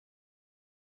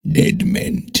Dead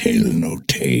men tell no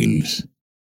tales.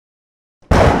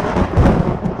 15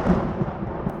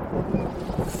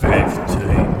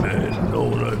 men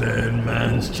on a dead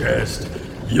man's chest.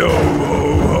 Yo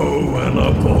ho ho and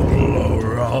a bottle of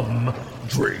rum.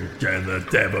 Drink and the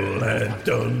devil had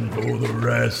done for the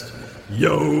rest.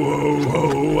 Yo ho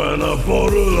ho and a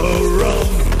bottle of rum.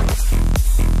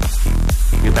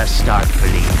 You best start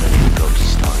believing in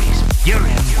ghost stories. You're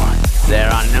in one. There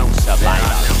are no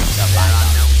survivors.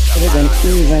 It is an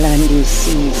evil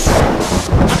undiseased.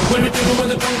 What will we do with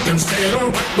the drunken sailor?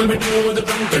 What will we do with the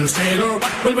drunken sailor?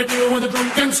 What will we do with the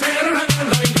drunken sailor? And the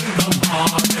light in the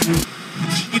morning.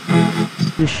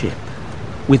 The ship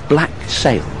with black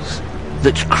sails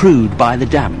that's crewed by the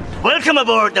damned. Welcome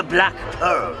aboard the Black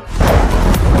Pearl.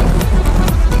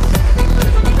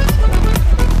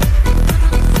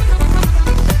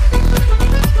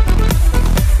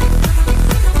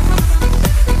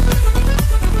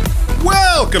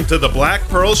 Welcome to the Black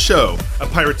Pearl Show, a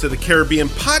Pirates of the Caribbean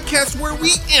podcast where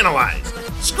we analyze,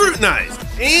 scrutinize,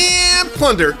 and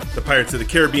plunder the Pirates of the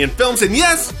Caribbean films, and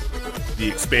yes, the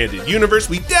expanded universe.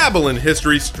 We dabble in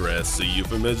history, stress the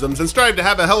euphemisms, and strive to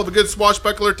have a hell of a good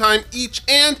swashbuckler time each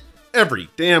and every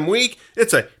damn week.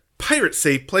 It's a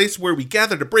pirate-safe place where we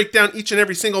gather to break down each and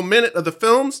every single minute of the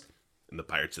films in the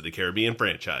Pirates of the Caribbean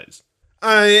franchise.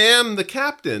 I am the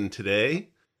captain today,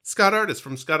 Scott Artist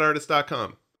from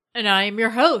ScottArtist.com. And I am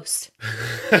your host.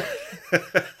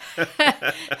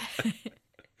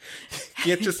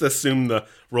 Can't just assume the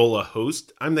role of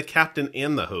host. I'm the captain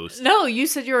and the host. No, you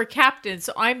said you were a captain,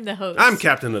 so I'm the host. I'm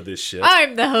captain of this ship.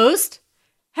 I'm the host.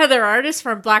 Heather Artist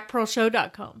from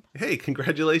BlackPearlShow.com. Hey,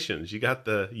 congratulations. You got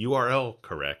the URL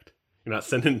correct. You're not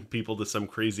sending people to some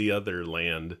crazy other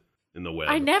land in the web.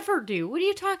 I never do. What are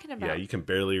you talking about? Yeah, you can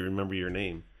barely remember your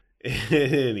name.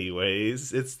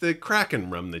 Anyways, it's the Kraken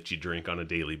rum that you drink on a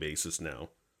daily basis now.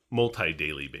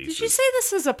 Multi-daily basis. Did you say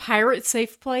this is a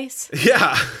pirate-safe place?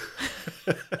 Yeah.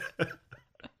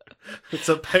 It's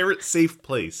a pirate-safe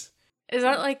place. Is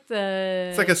that like the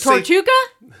It's like a Tortuga?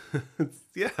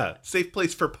 Yeah, safe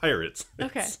place for pirates.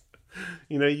 Okay.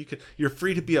 You know, you're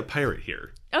free to be a pirate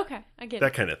here. Okay, I get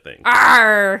That it. kind of thing.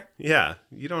 Arr! Yeah,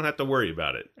 you don't have to worry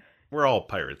about it. We're all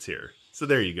pirates here. So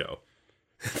there you go.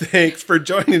 Thanks for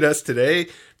joining us today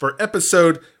for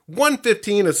episode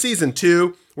 115 of season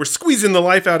 2. We're squeezing the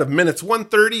life out of minutes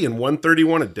 130 and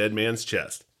 131 of Dead Man's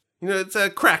Chest. You know, it's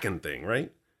a Kraken thing,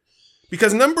 right?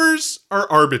 Because numbers are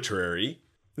arbitrary.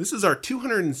 This is our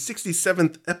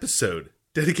 267th episode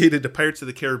dedicated to Pirates of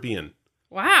the Caribbean.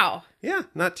 Wow. Yeah,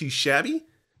 not too shabby.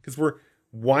 Because we're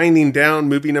winding down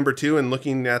movie number 2 and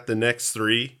looking at the next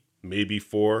 3, maybe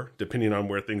 4, depending on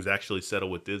where things actually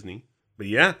settle with Disney. But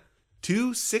yeah,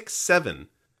 267.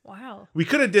 Wow. We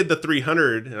could have did the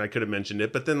 300 and I could have mentioned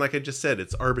it, but then like I just said,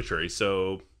 it's arbitrary.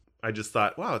 So I just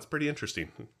thought, wow, it's pretty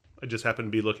interesting. I just happened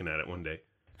to be looking at it one day.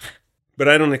 But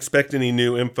I don't expect any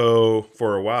new info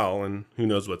for a while, and who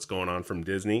knows what's going on from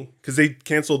Disney. Because they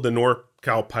canceled the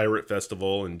NorCal Pirate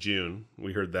Festival in June.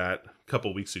 We heard that a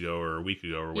couple weeks ago or a week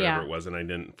ago or whatever it was, and I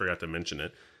forgot to mention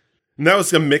it. And that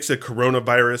was a mix of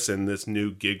coronavirus and this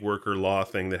new gig worker law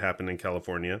thing that happened in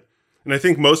California. And I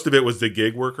think most of it was the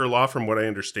gig worker law from what I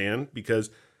understand, because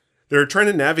they're trying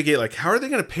to navigate, like, how are they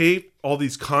going to pay all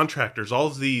these contractors, all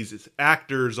these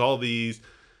actors, all these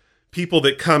people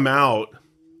that come out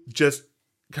just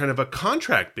kind of a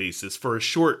contract basis for a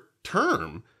short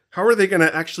term? How are they going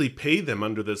to actually pay them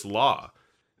under this law?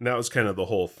 And that was kind of the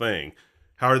whole thing.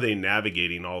 How are they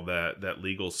navigating all that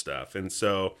legal stuff? And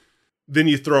so then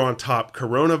you throw on top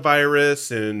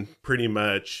coronavirus and pretty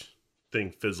much thing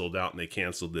fizzled out and they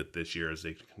canceled it this year as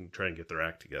they can try and get their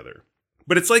act together.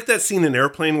 But it's like that scene in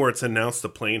Airplane where it's announced the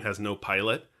plane has no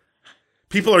pilot.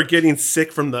 People are getting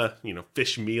sick from the,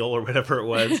 fish meal or whatever it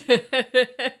was.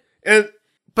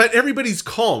 But everybody's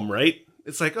calm, right?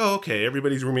 It's like, oh, okay,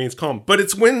 everybody remains calm. But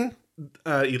it's when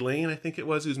Elaine, I think it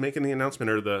was, who's making the announcement,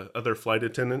 or the other flight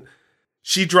attendant,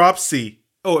 she drops the,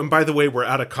 oh, and by the way, we're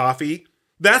out of coffee.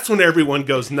 That's when everyone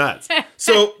goes nuts.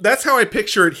 So that's how I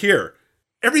picture it here.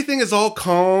 Everything is all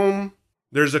calm.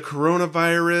 There's a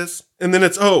coronavirus. And then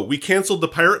it's, oh, we canceled the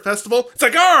pirate festival. It's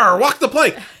like, walk the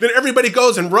plank. Then everybody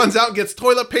goes and runs out and gets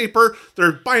toilet paper.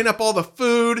 They're buying up all the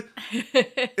food.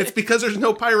 It's because there's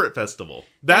no pirate festival.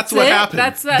 That's what happened.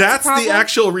 That's the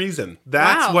actual reason.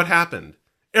 That's what happened.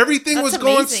 Everything was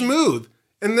going smooth.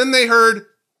 And then they heard,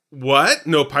 what?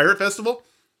 No pirate festival?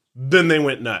 Then they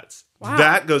went nuts. Wow.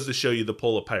 That goes to show you the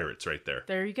pull of pirates right there.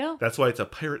 There you go. That's why it's a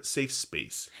pirate safe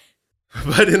space.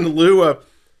 But in lieu of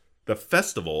the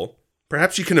festival,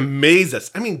 perhaps you can amaze us.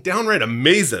 I mean, downright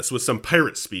amaze us with some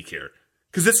pirate speak here.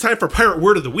 Because it's time for Pirate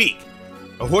Word of the Week.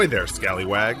 Ahoy there,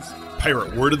 scallywags.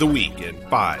 Pirate word of the week in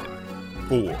 5,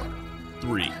 4,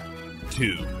 3,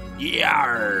 2,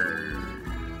 yarr.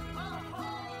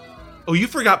 Oh, you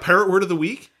forgot pirate word of the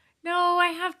week? No, I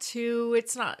have two.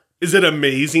 It's not. Is it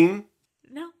amazing?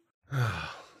 No.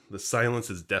 The silence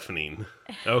is deafening.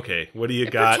 Okay, what do you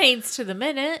It got? pertains to the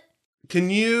minute. Can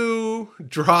you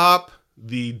drop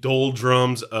the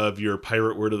doldrums of your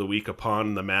pirate word of the week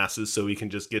upon the masses so we can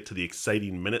just get to the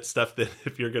exciting minute stuff? That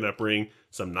if you're going to bring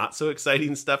some not so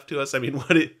exciting stuff to us, I mean,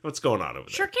 what's going on over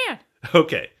there? Sure can.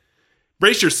 Okay.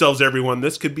 Brace yourselves, everyone.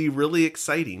 This could be really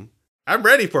exciting. I'm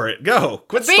ready for it. Go.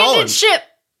 Quit stalling. Abandoned ship.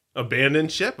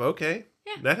 Abandoned ship. Okay.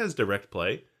 Yeah. That has direct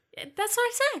play. That's what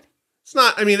I said. It's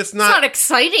not, I mean, it's It's not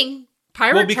exciting.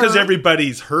 Pirate well, because term.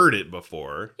 everybody's heard it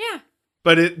before. Yeah.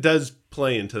 But it does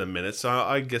play into the minutes, so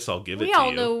I guess I'll give it to you. We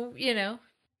all know,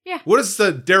 Yeah. What is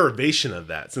the derivation of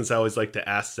that? Since I always like to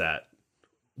ask that.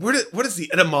 What is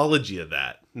the etymology of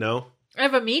that? No? I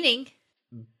have a meaning.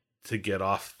 To get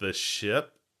off the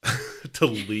ship? To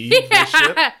leave the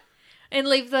ship? And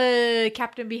leave the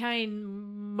captain behind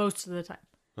most of the time.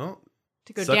 Well,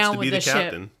 To go sucks down to with be the the ship.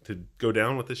 captain. To go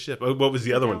down with the ship. Oh, what was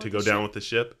the other one? To with go the down ship. with the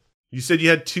ship? You said you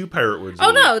had two pirate words.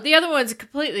 Oh, no. The other one's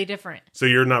completely different. So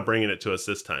you're not bringing it to us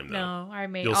this time, though? No,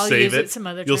 You'll I'll save use it some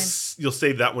other time. You'll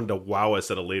save that one to wow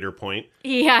us at a later point.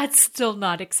 Yeah, it's still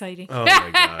not exciting. Oh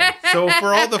my god. So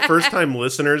for all the first time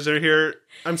listeners are here,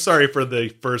 I'm sorry for the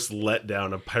first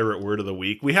letdown of Pirate Word of the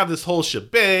Week. We have this whole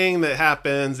shebang that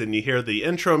happens and you hear the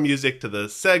intro music to the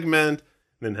segment,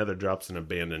 and then Heather drops an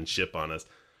abandoned ship on us.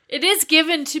 It is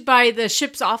given by the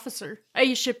ship's officer.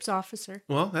 A ship's officer.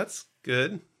 Well, that's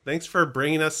good. Thanks for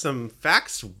bringing us some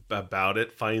facts about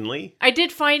it, finally. I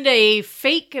did find a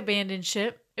fake abandoned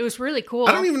ship. It was really cool.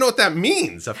 I don't even know what that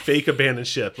means, a fake abandoned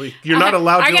ship. Like, you're not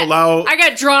allowed to allow... I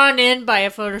got drawn in by a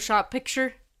Photoshop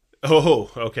picture. Oh,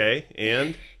 okay.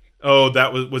 And... Oh,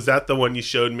 was that the one you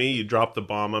showed me? You dropped the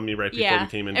bomb on me right before we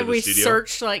came into the studio? And we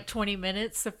searched like 20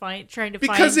 minutes to trying to find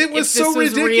because it was so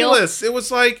ridiculous. It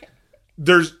was like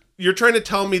you're trying to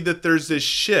tell me that there's this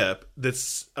ship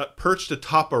that's perched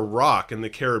atop a rock in the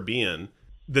Caribbean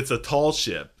that's a tall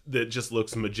ship that just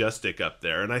looks majestic up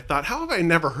there. And I thought, how have I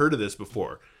never heard of this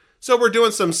before? So we're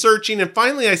doing some searching, and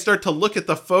finally I start to look at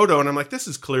the photo, and I'm like, this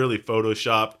is clearly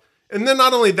Photoshopped. And then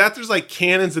not only that, there's like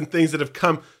cannons and things that have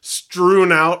come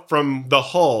strewn out from the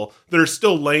hull that are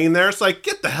still laying there. It's like,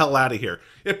 get the hell out of here.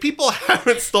 If people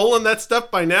haven't stolen that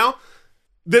stuff by now,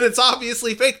 then it's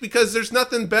obviously fake, because there's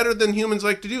nothing better than humans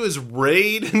like to do is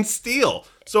raid and steal.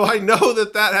 So I know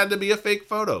that had to be a fake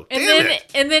photo.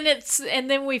 And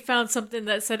then we found something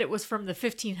that said it was from the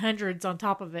 1500s on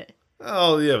top of it.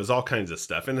 Oh yeah, it was all kinds of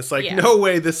stuff. And it's like, no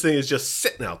way this thing is just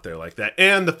sitting out there like that.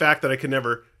 And the fact that I could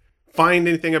never find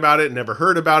anything about it, never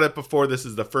heard about it before. This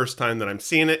is the first time that I'm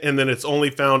seeing it, and then it's only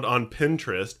found on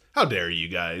Pinterest. How dare you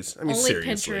guys? I mean, only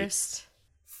seriously. Pinterest.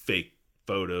 Fake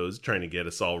photos trying to get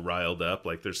us all riled up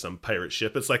like there's some pirate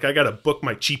ship. It's like I gotta book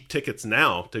my cheap tickets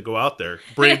now to go out there,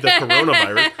 brave the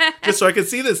coronavirus, just so I could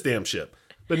see this damn ship.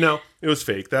 But no, it was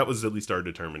fake. That was at least our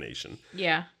determination.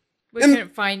 Yeah. We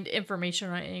couldn't find information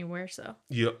on it anywhere, so.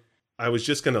 Yeah. I was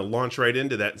just gonna launch right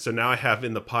into that. So now I have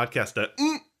in the podcast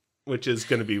which is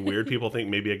going to be weird. People think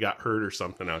maybe I got hurt or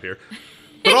something out here.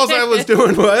 But all I was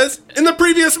doing was, in the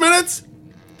previous minutes,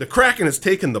 the Kraken has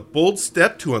taken the bold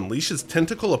step to unleash his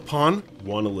tentacle upon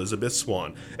one Elizabeth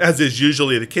Swann. As is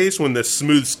usually the case when this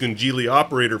smooth Scungili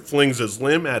operator flings his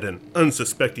limb at an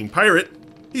unsuspecting pirate,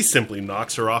 he simply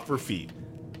knocks her off her feet.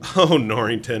 Oh,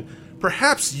 Norrington,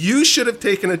 perhaps you should have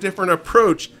taken a different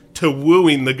approach to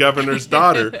wooing the governor's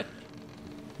daughter.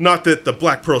 Not that the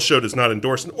Black Pearl Show does not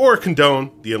endorse or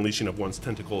condone the unleashing of one's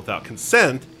tentacle without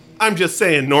consent. I'm just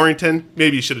saying, Norrington,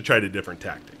 maybe you should have tried a different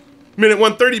tactic. Minute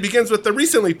 130 begins with the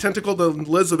recently tentacled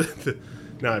Elizabeth.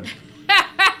 No,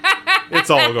 it's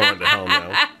all going to hell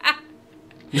now.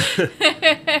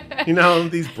 You know,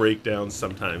 these breakdowns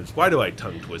sometimes. Why do I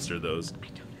tongue twister those?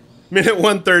 Minute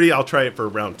 130, I'll try it for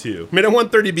round 2. Minute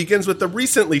 130 begins with the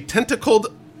recently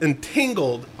tentacled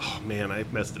entangled. Oh man, I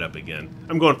messed it up again.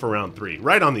 I'm going for round 3,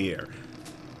 right on the air.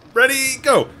 Ready,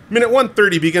 go. Minute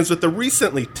 130 begins with the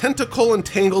recently tentacle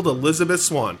entangled Elizabeth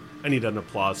Swann. I need an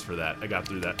applause for that. I got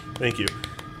through that. Thank you.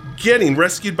 Getting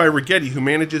rescued by Ragetti, who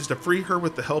manages to free her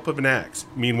with the help of an axe.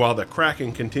 Meanwhile, the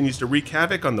Kraken continues to wreak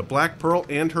havoc on the Black Pearl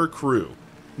and her crew.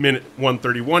 Minute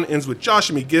 131 ends with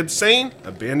Josh and Gibbs saying,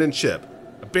 abandoned ship.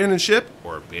 Abandoned ship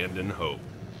or abandoned hope.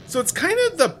 So it's kind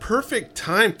of the perfect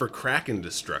time for Kraken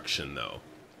destruction, though.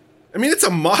 I mean, it's a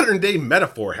modern-day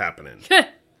metaphor happening.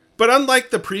 But unlike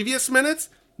the previous minutes,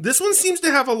 this one seems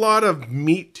to have a lot of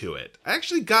meat to it. I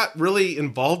actually got really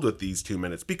involved with these 2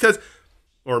 minutes because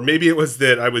Or maybe it was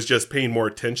that I was just paying more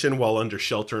attention while under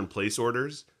shelter-in-place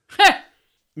orders.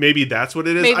 Maybe that's what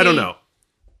it is. I don't know.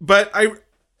 But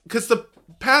because the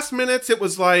past minutes, it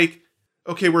was like,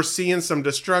 okay, we're seeing some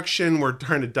destruction. We're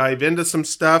trying to dive into some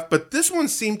stuff. But this one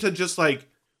seemed to just like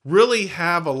really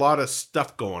have a lot of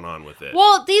stuff going on with it.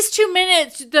 Well, these 2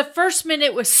 minutes, the first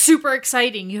minute was super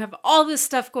exciting. You have all this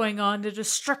stuff going on, the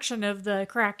destruction of the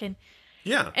Kraken.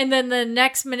 Yeah. And then the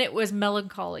next minute was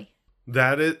melancholy.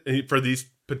 That is, for these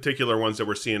particular ones that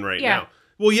we're seeing right now.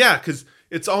 Well, yeah, because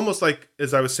it's almost like,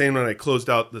 as I was saying when I closed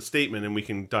out the statement, and we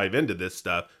can dive into this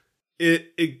stuff,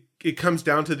 it comes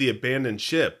down to the abandoned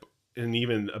ship and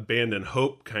even abandoned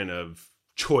hope kind of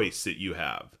choice that you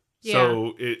have. Yeah.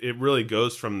 So it really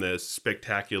goes from this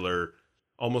spectacular,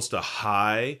 almost a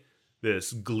high,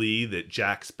 this glee that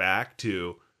Jack's back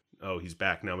to, oh, he's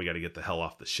back, now we got to get the hell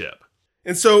off the ship.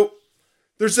 And so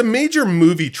there's a major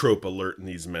movie trope alert in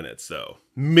these minutes, though.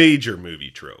 Major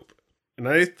movie trope. And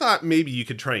I thought maybe you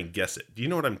could try and guess it. Do you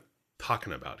know what I'm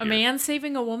talking about here? A man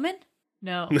saving a woman?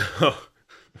 No. No.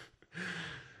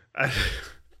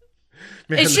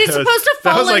 Man, is she supposed to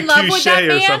fall in love with that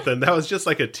man? Or something. That was just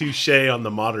like a touche on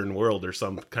the modern world or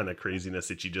some kind of craziness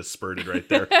that you just spurted right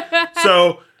there.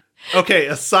 So, okay,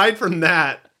 aside from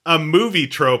that, a movie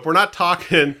trope. We're not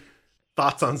talking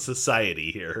thoughts on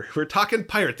society here. We're talking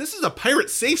pirate. This is a pirate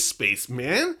safe space,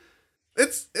 man.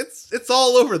 It's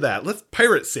all over that. Let's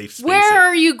pirate safe space. Where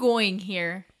are you going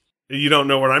here? You don't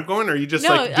know where I'm going? Or are you just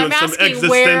like doing some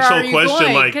existential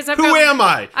question like, who am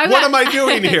I? What am I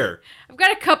doing here? I've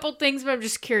got a couple things, but I'm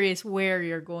just curious where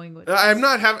you're going with this.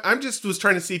 I'm just was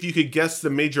trying to see if you could guess the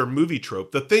major movie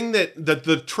trope. The thing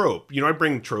the trope, I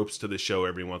bring tropes to the show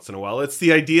every once in a while. It's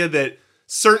the idea that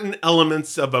certain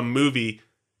elements of a movie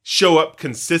show up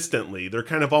consistently. They're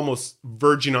kind of almost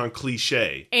verging on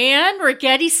cliche. And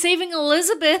Rigetti saving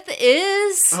Elizabeth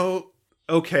is... Oh,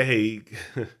 okay.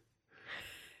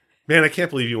 Man, I can't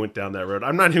believe you went down that road.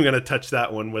 I'm not even going to touch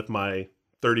that one with my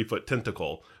 30-foot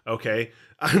tentacle, okay?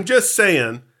 I'm just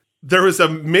saying there was a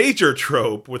major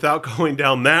trope without going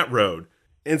down that road.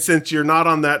 And since you're not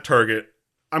on that target,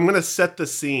 I'm going to set the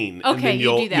scene. Okay, and then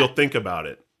you'll think about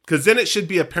it. Because then it should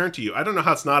be apparent to you. I don't know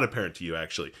how it's not apparent to you,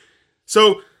 actually.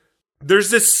 So there's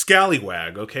this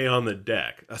scallywag, okay, on the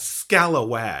deck. A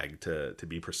scalawag, to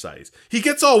be precise. He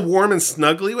gets all warm and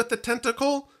snuggly with the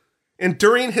tentacle. And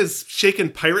during his shaken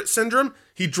pirate syndrome,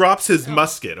 he drops his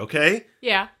musket, okay?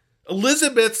 Yeah.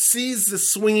 Elizabeth sees the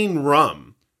swinging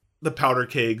rum, the powder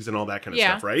kegs and all that kind of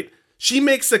stuff, right? She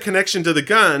makes the connection to the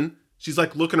gun. She's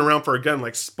like looking around for a gun,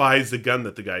 like spies the gun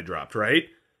that the guy dropped, right?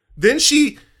 Then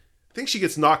I think she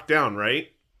gets knocked down, right?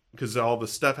 Because of all the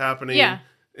stuff happening. Yeah.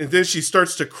 And then she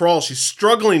starts to crawl. She's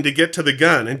struggling to get to the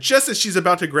gun. And just as she's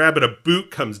about to grab it, a boot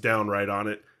comes down right on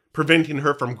it, preventing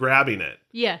her from grabbing it.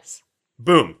 Yes.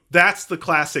 Boom. That's the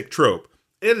classic trope.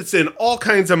 It's in all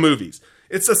kinds of movies.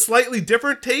 It's a slightly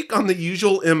different take on the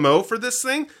usual MO for this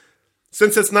thing,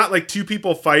 since it's not like two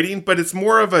people fighting, but it's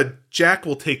more of a Jack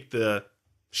will take the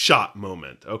shot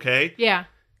moment, okay? Yeah.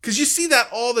 Because you see that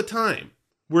all the time,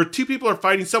 where two people are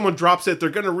fighting, someone drops it, they're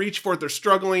going to reach for it, they're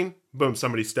struggling, boom,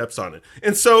 somebody steps on it.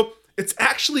 And so it's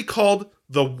actually called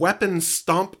the weapon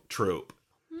stomp trope,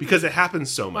 because it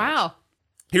happens so much. Wow.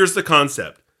 Here's the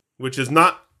concept, which is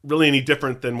not really any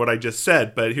different than what I just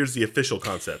said, but here's the official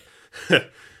concept.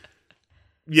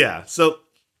 Yeah, so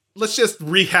let's just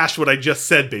rehash what I just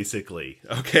said, basically,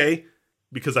 okay?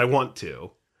 Because I want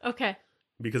to. Okay.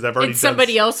 Because I've already done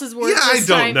somebody else's words. Yeah, I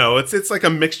don't know. It's like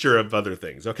a mixture of other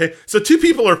things, okay? So two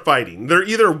people are fighting. They're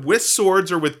either with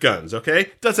swords or with guns,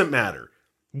 okay? Doesn't matter.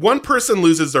 One person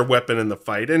loses their weapon in the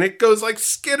fight, and it goes like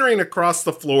skittering across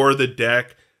the floor, the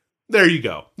deck. There you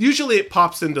go. Usually it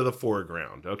pops into the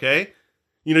foreground, okay?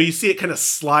 You see it kind of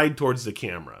slide towards the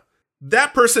camera.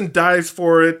 That person dives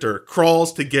for it or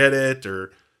crawls to get it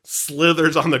or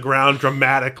slithers on the ground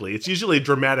dramatically. It's usually a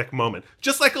dramatic moment.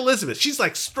 Just like Elizabeth. She's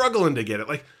like struggling to get it.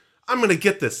 Like, I'm going to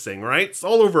get this thing, right? It's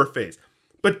all over her face.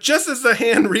 But just as the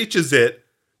hand reaches it,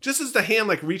 just as the hand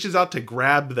like reaches out to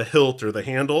grab the hilt or the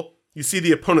handle, you see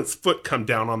the opponent's foot come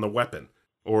down on the weapon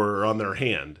or on their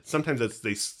hand. Sometimes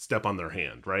they step on their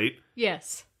hand, right?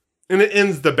 Yes. And it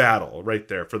ends the battle right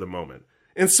there for the moment.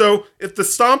 And so if the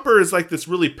Stomper is like this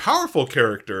really powerful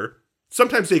character,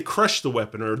 sometimes they crush the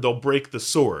weapon or they'll break the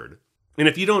sword. And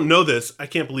if you don't know this, I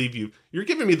can't believe you're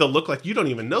giving me the look like you don't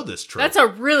even know this trope. That's a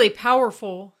really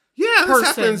powerful Yeah, person.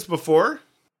 This happens before.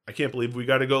 I can't believe we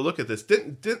got to go look at this.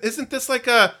 Isn't this like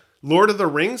a Lord of the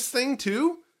Rings thing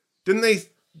too? Didn't they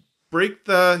break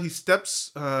he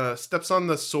steps on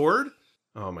the sword?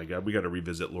 Oh my God, we got to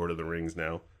revisit Lord of the Rings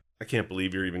now. I can't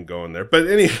believe you're even going there. But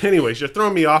anyways, you're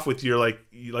throwing me off with your like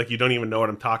you don't even know what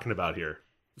I'm talking about here.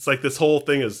 It's like this whole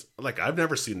thing is like, I've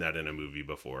never seen that in a movie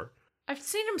before. I've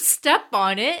seen him step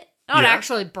on it, not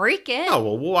actually break it. Oh,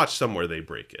 well, we'll watch somewhere they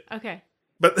break it. Okay.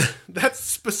 But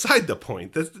that's beside the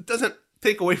point. That doesn't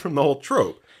take away from the whole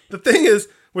trope. The thing is,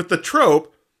 with the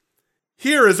trope,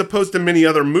 here, as opposed to many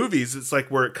other movies, it's like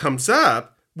where it comes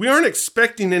up, we aren't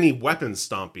expecting any weapon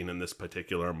stomping in this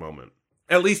particular moment.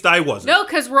 At least I wasn't. No,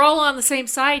 because we're all on the same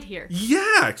side here.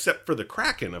 Yeah, except for the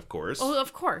Kraken, of course. Oh,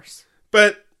 of course.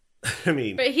 But, I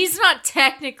mean... But he's not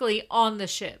technically on the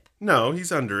ship. No,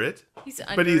 he's under it.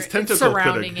 But his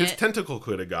tentacle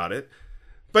could have got it.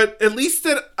 But at least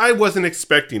that I wasn't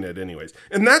expecting it anyways.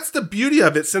 And that's the beauty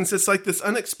of it, since it's like this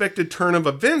unexpected turn of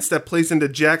events that plays into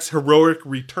Jack's heroic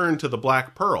return to the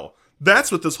Black Pearl. That's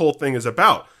what this whole thing is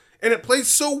about. And it plays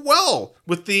so well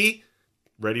with the,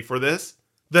 ready for this?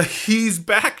 The he's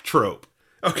back trope.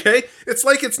 Okay? It's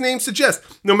like its name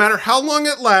suggests. No matter how long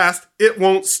it lasts, it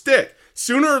won't stick.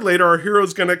 Sooner or later, our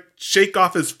hero's gonna shake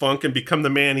off his funk and become the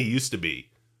man he used to be.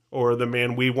 Or the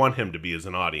man we want him to be as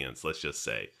an audience, let's just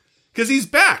say. Because he's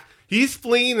back. He's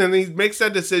fleeing and he makes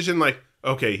that decision like,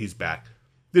 okay, he's back.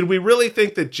 Did we really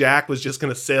think that Jack was just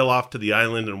going to sail off to the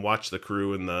island and watch the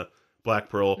crew in the Black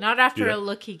Pearl? Not after a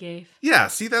look he gave. Yeah,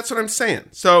 see, that's what I'm saying.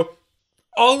 So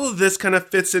all of this kind of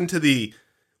fits into the,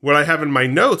 what I have in my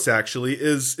notes actually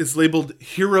is labeled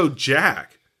Hero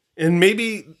Jack. And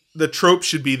maybe the trope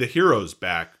should be the hero's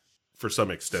back for some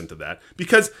extent of that.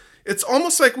 Because it's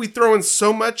almost like we throw in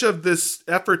so much of this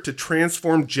effort to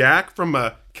transform Jack from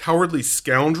a cowardly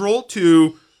scoundrel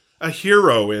to a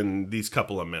hero in these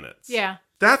couple of minutes. Yeah.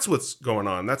 That's what's going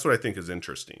on. That's what I think is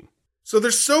interesting. So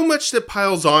there's so much that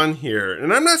piles on here.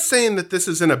 And I'm not saying that this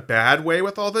is in a bad way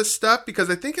with all this stuff, because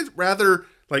I think it rather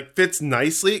like fits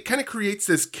nicely. It kind of creates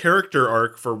this character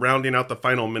arc for rounding out the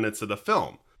final minutes of the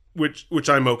film, which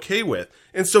I'm okay with.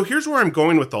 And so here's where I'm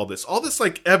going with all this. All this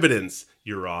like evidence,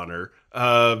 Your Honor,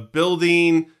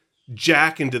 building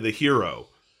Jack into the hero.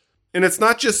 And it's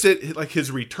not just it, like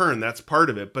his return, that's part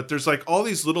of it, but there's like all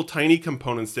these little tiny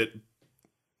components that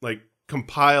like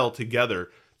compile together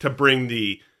to bring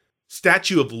the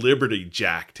Statue of Liberty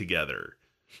Jack together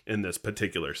in this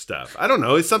particular stuff. I don't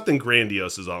know, it's something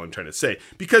grandiose is all I'm trying to say.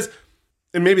 Because,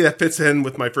 and maybe that fits in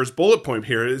with my first bullet point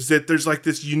here, is that there's like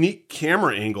this unique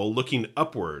camera angle looking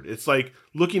upward. It's like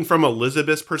looking from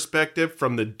Elizabeth's perspective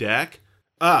from the deck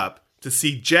up to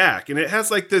see Jack, and it has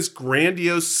like this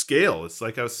grandiose scale. It's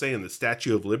like I was saying, the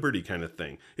Statue of Liberty kind of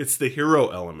thing. It's the hero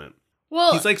element.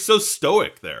 Well, he's like so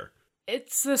stoic there.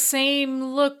 It's the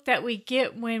same look that we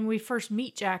get when we first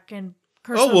meet Jack in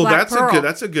Curse of the Black that's Pearl.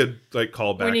 That's a good like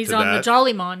callback when he's to on that. the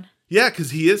Jollymon. Yeah, because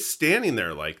he is standing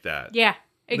there like that. Yeah,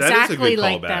 exactly that is a good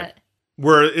like callback. that.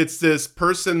 Where it's this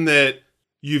person that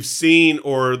you've seen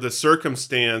or the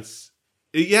circumstance.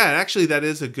 Yeah, actually, that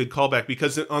is a good callback,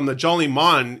 because on the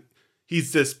Jollymon,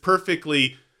 he's this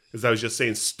perfectly, as I was just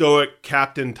saying, stoic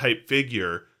captain type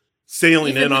figure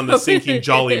sailing in on the sinking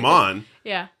Jollymon.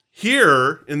 Yeah.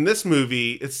 Here, in this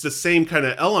movie, it's the same kind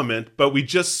of element, but we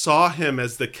just saw him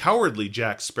as the cowardly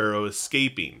Jack Sparrow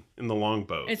escaping in the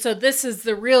longboat. And so this is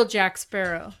the real Jack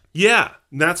Sparrow. Yeah,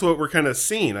 and that's what we're kind of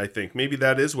seeing, I think. Maybe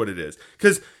that is what it is.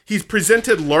 Because he's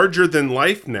presented larger than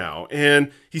life now,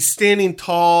 and he's standing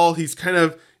tall. He's kind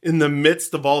of in the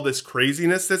midst of all this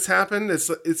craziness that's happened.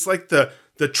 It's like the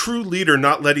true leader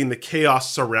not letting the chaos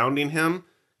surrounding him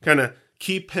kind of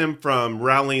keep him from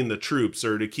rallying the troops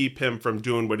or to keep him from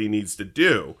doing what he needs to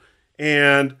do.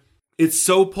 And it's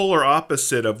so polar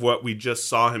opposite of what we just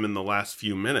saw him in the last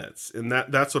few minutes. And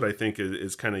that's what I think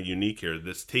is kind of unique here,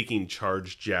 this taking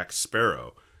charge Jack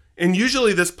Sparrow. And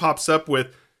usually this pops up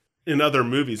in other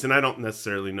movies, and I don't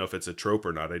necessarily know if it's a trope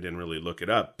or not. I didn't really look it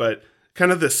up. But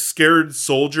kind of the scared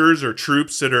soldiers or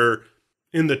troops that are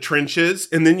in the trenches,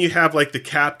 and then you have like the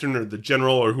captain or the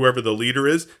general or whoever the leader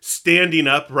is standing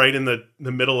up right in the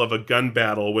middle of a gun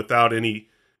battle without any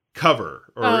cover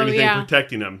or anything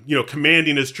protecting him,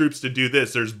 commanding his troops to do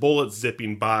this. There's bullets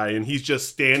zipping by, and he's just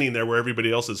standing there where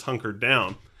everybody else is hunkered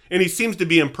down. And he seems to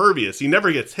be impervious. He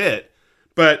never gets hit,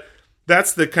 but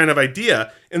that's the kind of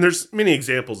idea. And there's many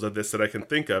examples of this that I can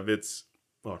think of.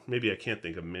 Maybe I can't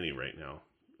think of many right now.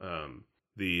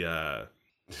 There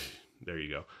you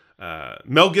go.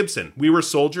 Mel Gibson, We Were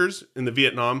Soldiers in the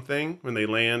Vietnam thing when they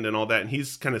land and all that. And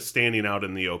he's kind of standing out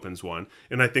in the opens one.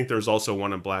 And I think there's also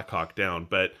one in Black Hawk Down.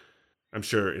 But I'm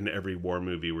sure in every war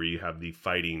movie where you have the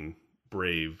fighting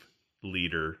brave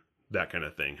leader, that kind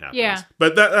of thing happens. Yeah.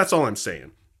 But that's all I'm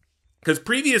saying. Because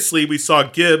previously we saw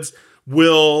Gibbs,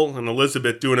 Will, and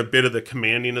Elizabeth doing a bit of the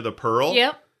commanding of the Pearl.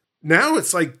 Yep. now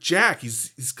it's like Jack,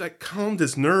 he's like calmed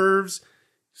his nerves.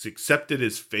 He's accepted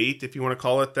his fate, if you want to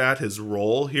call it that, his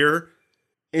role here.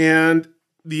 And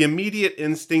the immediate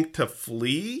instinct to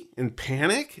flee and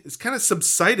panic is kind of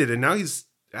subsided. And now he's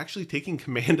actually taking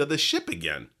command of the ship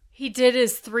again. He did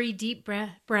his 3 deep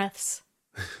breaths.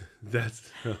 There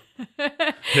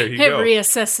you go.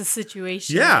 Reassess the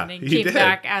situation. Yeah, and he came did.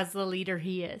 back as the leader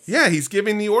he is. Yeah, he's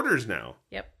giving the orders now.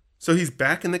 Yep. So he's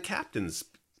back in the captain's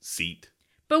seat.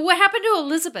 But what happened to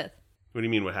Elizabeth? What do you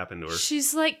mean what happened to her?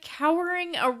 She's like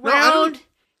cowering around,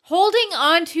 holding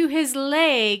onto his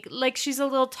leg like she's a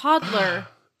little toddler.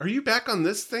 Are you back on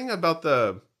this thing about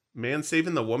the man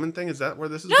saving the woman thing? Is that where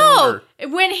this is going? No!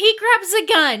 When he grabs a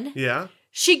gun, Yeah?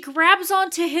 she grabs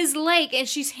onto his leg and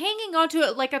she's hanging onto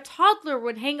it like a toddler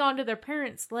would hang onto their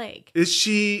parent's leg. Is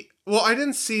she... Well, I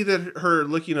didn't see that her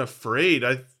looking afraid.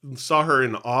 I saw her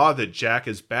in awe that Jack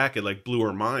is back. It like blew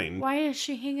her mind. Why is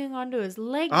she hanging onto his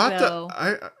leg, I though?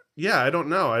 I don't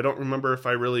know. I don't remember if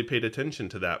I really paid attention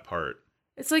to that part.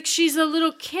 It's like she's a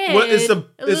little kid. What is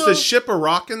the ship a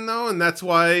rockin' though? And that's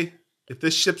why if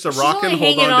this ship's a rockin',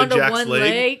 hold on to Jack's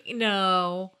leg.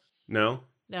 No. No?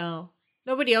 No.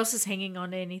 Nobody else is hanging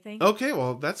on to anything. Okay,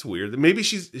 well that's weird. Maybe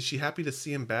is she happy to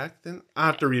see him back then? I'll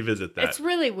have to revisit that. It's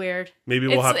really weird. Maybe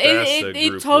we'll have to ask the group.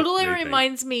 It totally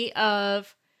reminds me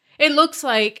of, it looks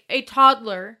like a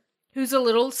toddler who's a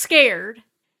little scared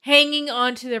hanging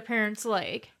onto their parent's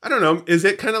leg. I don't know. Is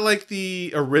it kind of like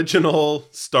the original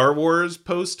Star Wars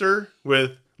poster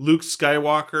with Luke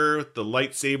Skywalker with the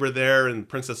lightsaber there and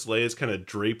Princess Leia is kind of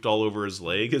draped all over his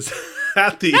leg? Is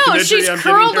that the No, imagery she's I'm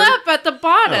curled getting here? up at the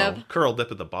bottom. Oh, curled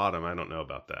up at the bottom. I don't know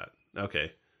about that.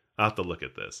 Okay. I'll have to look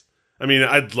at this. I mean,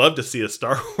 I'd love to see a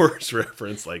Star Wars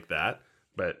reference like that,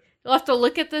 but... You'll have to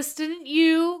look at this, didn't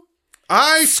you?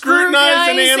 I scrutinized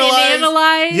and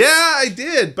analyzed. Yeah, I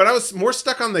did, but I was more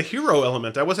stuck on the hero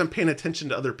element. I wasn't paying attention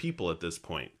to other people at this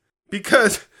point.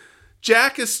 Because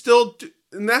Jack is still...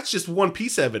 And that's just one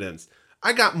piece of evidence.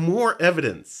 I got more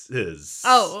evidences.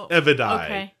 Oh, Evidence.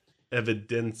 okay.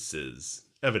 Evidences.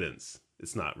 Evidence.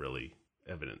 It's not really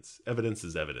evidence. Evidence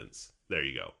is evidence. There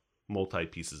you go.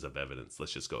 Multi-pieces of evidence.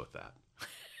 Let's just go with that.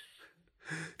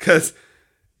 Because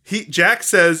Jack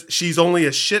says she's only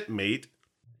a shitmate.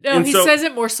 No, and he says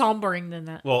it more sombering than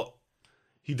that. Well,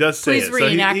 he does say Please it. So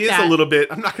reenact he is that. a little bit...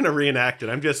 I'm not going to reenact it.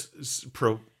 I'm just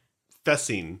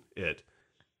professing it.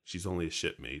 She's only a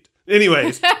shitmate.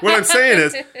 Anyways, what I'm saying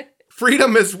is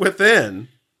freedom is within,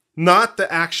 not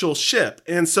the actual ship.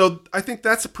 And so I think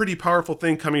that's a pretty powerful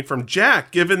thing coming from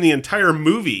Jack, given the entire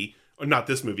movie, or not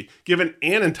this movie, given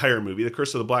an entire movie, The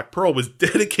Curse of the Black Pearl, was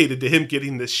dedicated to him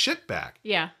getting this ship back.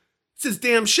 Yeah. It's his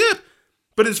damn ship.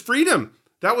 But his freedom,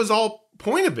 that was all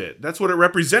point of it. That's what it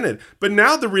represented. But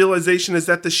now the realization is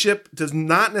that the ship does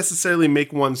not necessarily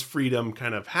make one's freedom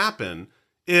kind of happen.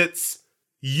 It's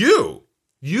you.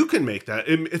 You can make that.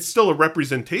 It's still a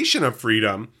representation of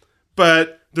freedom,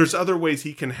 but there's other ways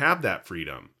he can have that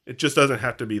freedom. It just doesn't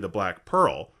have to be the Black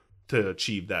Pearl to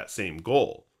achieve that same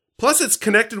goal. Plus, it's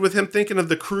connected with him thinking of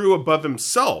the crew above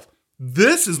himself.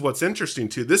 This is what's interesting,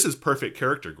 too. This is perfect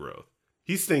character growth.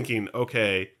 He's thinking,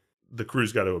 okay, the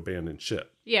crew's got to abandon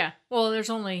ship. Yeah. Well, there's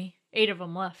only 8 of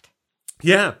them left.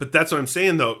 Yeah, but that's what I'm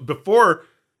saying, though. Before,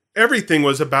 everything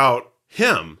was about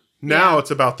him. Now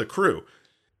it's about the crew.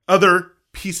 Other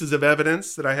pieces of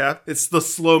evidence that I have, it's the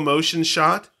slow motion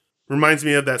shot. Reminds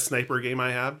me of that sniper game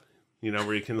I have,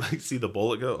 where you can like see the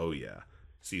bullet go. Oh yeah,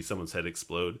 see someone's head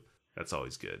explode. That's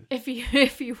always good. If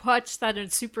you watch that in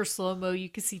super slow mo, you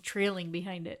can see trailing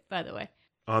behind it. By the way,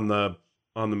 on the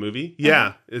movie,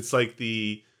 yeah, it's like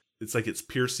it's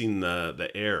piercing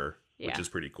the air, which is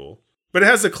pretty cool. But it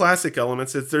has the classic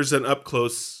elements. There's an up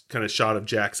close kind of shot of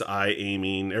Jack's eye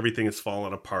aiming. Everything is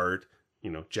falling apart.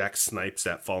 Jack snipes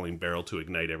that falling barrel to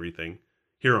ignite everything.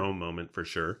 Hero moment for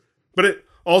sure. But it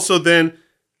also then,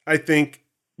 I think,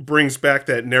 brings back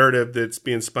that narrative that's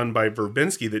being spun by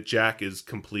Verbinski that Jack is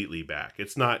completely back.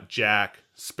 It's not Jack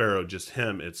Sparrow, just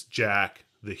him. It's Jack,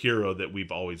 the hero that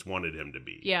we've always wanted him to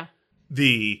be. Yeah.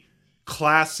 The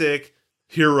classic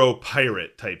hero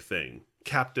pirate type thing.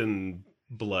 Captain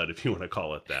Blood, if you want to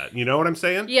call it that. You know what I'm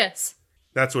saying? Yes.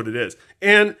 That's what it is.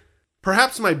 And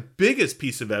perhaps my biggest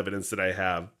piece of evidence that I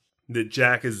have that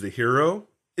Jack is the hero,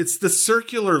 it's the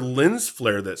circular lens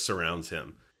flare that surrounds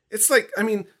him. It's like, I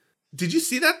mean, did you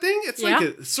see that thing? It's like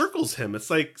it circles him. It's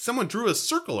like someone drew a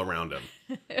circle around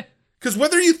him. Because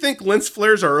whether you think lens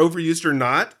flares are overused or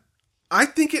not, I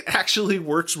think it actually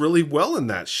works really well in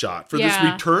that shot for this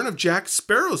return of Jack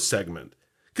Sparrow's segment.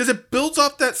 Because it builds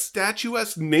off that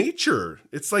statuesque nature.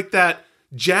 It's like that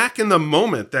Jack in the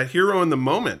moment, that hero in the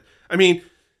moment. I mean,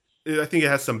 I think it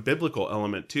has some biblical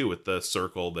element too with the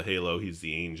circle, the halo. He's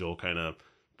the angel kind of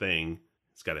thing.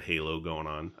 It's got a halo going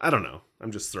on. I don't know.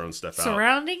 I'm just throwing stuff out.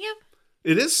 Surrounding him?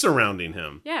 It is surrounding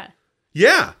him. Yeah.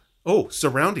 Yeah. Oh,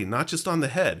 surrounding, not just on the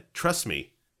head. Trust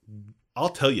me. I'll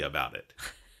tell you about it.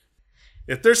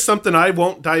 If there's something I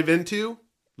won't dive into,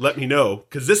 let me know.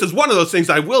 Because this is one of those things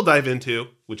I will dive into,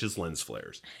 which is lens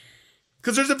flares.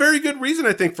 Because there's a very good reason,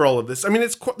 I think, for all of this. I mean,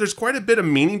 there's quite a bit of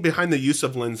meaning behind the use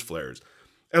of lens flares.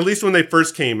 At least when they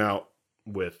first came out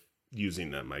with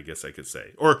using them, I guess I could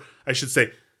say. Or I should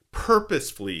say,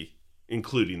 purposefully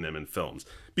including them in films.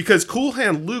 Because Cool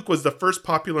Hand Luke was the first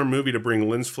popular movie to bring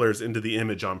lens flares into the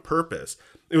image on purpose.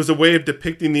 It was a way of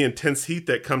depicting the intense heat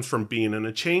that comes from being in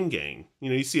a chain gang. You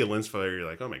know, you see a lens flare, you're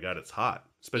like, oh my God, it's hot.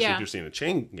 Especially if you're seeing a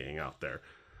chain gang out there.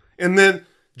 And then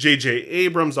J.J.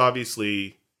 Abrams,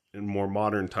 obviously, in more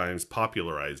modern times,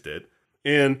 popularized it.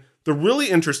 And the really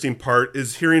interesting part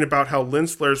is hearing about how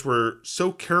lens flares were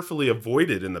so carefully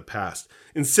avoided in the past.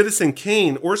 In Citizen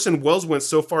Kane, Orson Welles went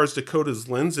so far as to coat his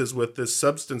lenses with this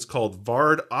substance called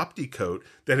Vard Opticoat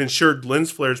that ensured lens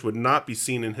flares would not be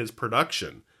seen in his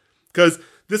production. Because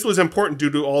this was important due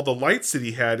to all the lights that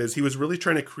he had, as he was really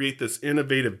trying to create this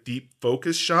innovative deep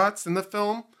focus shots in the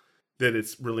film that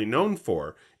it's really known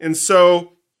for. And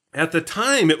so at the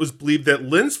time, it was believed that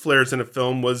lens flares in a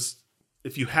film was,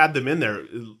 if you had them in there,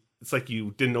 it's like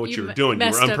you didn't know what you were doing.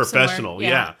 You were unprofessional.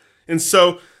 Yeah. And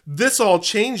so this all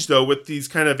changed, though, with these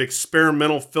kind of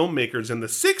experimental filmmakers in the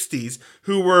 60s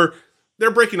who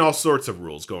they're breaking all sorts of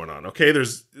rules going on. Okay,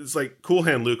 it's like Cool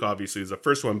Hand Luke, obviously, is the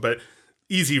first one, but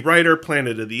Easy Rider,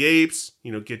 Planet of the Apes,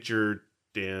 get your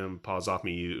damn paws off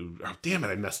me. Oh, damn it,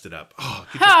 I messed it up. Oh,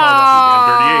 get your paws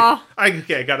off me, damn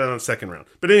dirty ape. I got it on the second round.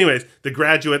 But anyways, The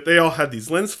Graduate, they all had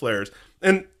these lens flares.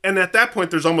 And at that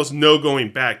point, there's almost no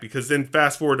going back, because then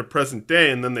fast forward to present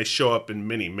day, and then they show up in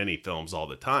many, many films all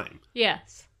the time.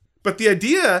 Yes. But the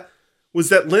idea was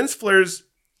that lens flares,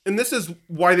 and this is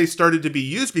why they started to be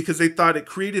used, because they thought it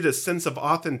created a sense of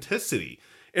authenticity.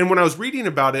 And when I was reading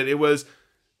about it, it was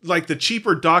like the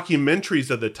cheaper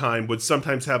documentaries of the time would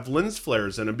sometimes have lens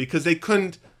flares in them, because they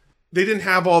didn't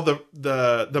have all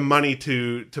the money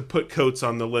to put coats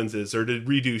on the lenses or to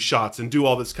redo shots and do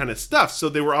all this kind of stuff. So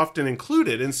they were often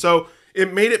included. And so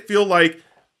it made it feel like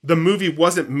the movie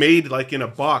wasn't made like in a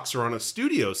box or on a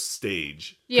studio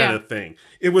stage kind of thing.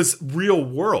 It was real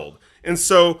world. And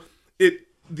so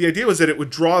the idea was that it would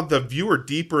draw the viewer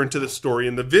deeper into the story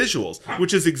and the visuals,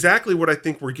 which is exactly what I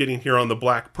think we're getting here on The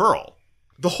Black Pearl.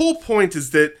 The whole point is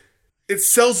that it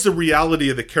sells the reality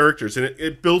of the characters, and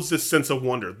it builds this sense of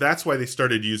wonder. That's why they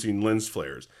started using lens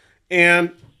flares.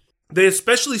 And they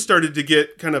especially started to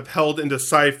get kind of held into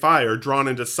sci-fi or drawn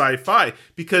into sci-fi,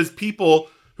 because people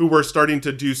who were starting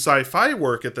to do sci-fi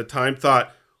work at the time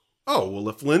thought, oh, well,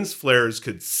 if lens flares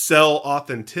could sell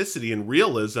authenticity and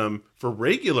realism for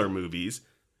regular movies,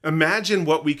 imagine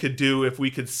what we could do if we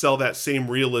could sell that same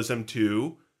realism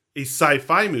to a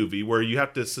sci-fi movie where you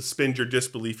have to suspend your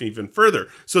disbelief even further.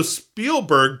 So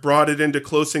Spielberg brought it into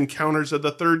Close Encounters of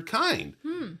the Third Kind.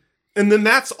 And then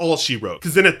that's all she wrote.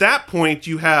 Because then at that point,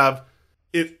 you have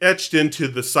it etched into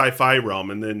the sci-fi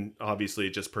realm. And then obviously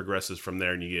it just progresses from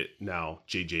there, and you get now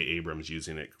J.J. Abrams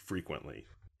using it frequently.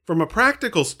 From a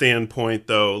practical standpoint,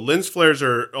 though, lens flares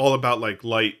are all about like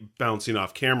light bouncing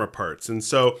off camera parts. And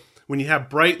so when you have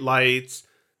bright lights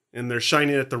and they're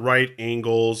shining at the right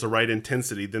angles, the right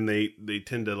intensity, then they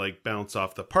tend to like bounce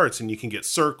off the parts, and you can get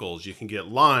circles, you can get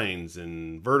lines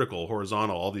and vertical,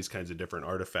 horizontal, all these kinds of different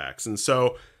artifacts. And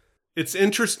so it's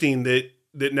interesting that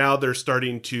now they're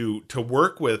starting to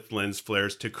work with lens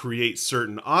flares to create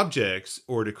certain objects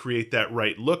or to create that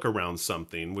right look around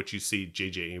something, which you see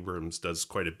J.J. Abrams does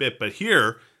quite a bit. But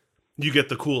here you get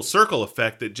the cool circle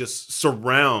effect that just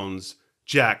surrounds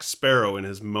Jack Sparrow in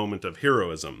his moment of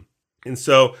heroism. And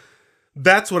so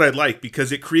that's what I like,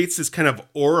 because it creates this kind of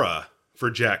aura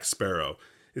for Jack Sparrow.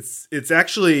 It's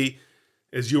actually,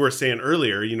 as you were saying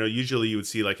earlier, usually you would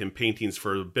see like in paintings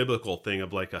for a biblical thing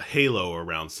of like a halo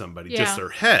around somebody, just their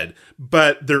head.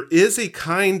 But there is a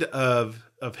kind of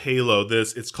halo.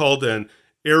 It's called an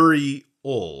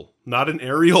aureole, not an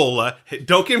areola. Hey,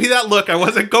 don't give me that look. I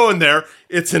wasn't going there.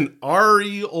 It's an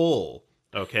aureole.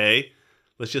 Okay.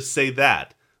 Let's just say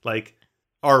that, like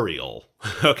Ariel.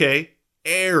 Okay.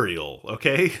 Ariel,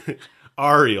 okay?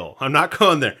 Ariel. I'm not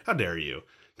going there. How dare you?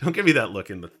 Don't give me that look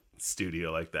in the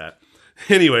studio like that.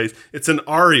 Anyways, it's an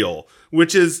aureole,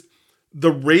 which is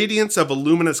the radiance of a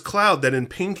luminous cloud that in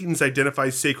paintings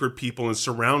identifies sacred people and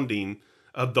surrounding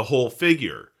of the whole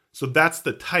figure. So that's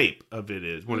the type of it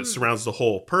is when it surrounds the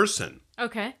whole person.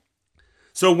 Okay.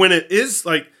 So when it is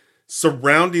like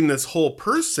surrounding this whole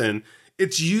person,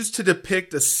 it's used to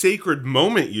depict a sacred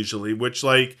moment usually, which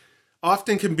like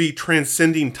often can be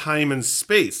transcending time and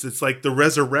space. It's like the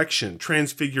resurrection,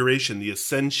 transfiguration, the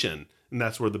ascension. And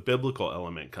that's where the biblical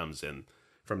element comes in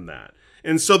from that.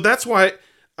 And so that's why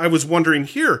I was wondering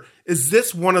here, is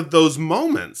this one of those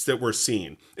moments that we're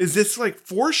seeing? Is this like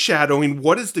foreshadowing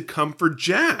what is to come for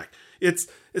Jack? It's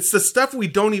the stuff we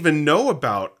don't even know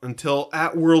about until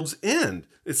at World's End.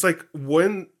 It's like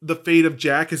when the fate of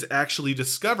Jack is actually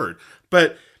discovered.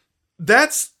 But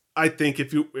that's, I think,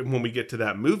 when we get to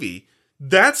that movie,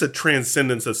 that's a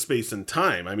transcendence of space and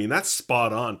time. I mean, that's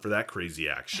spot on for that crazy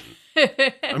action.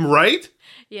 I'm right?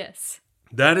 Yes.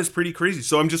 That is pretty crazy.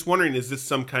 So I'm just wondering, is this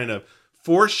some kind of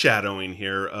foreshadowing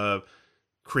here of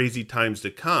crazy times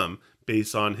to come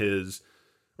based on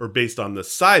the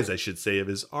size, I should say, of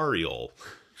his areole?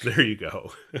 There you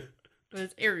go.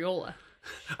 It's areola.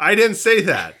 I didn't say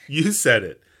that. You said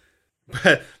it.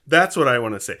 But that's what I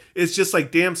want to say. It's just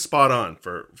like damn spot on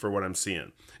for what I'm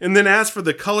seeing. And then as for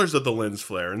the colors of the lens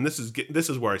flare, and this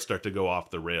is where I start to go off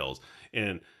the rails.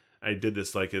 And I did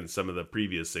this like in some of the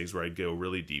previous things where I'd go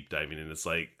really deep diving, and it's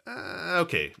like,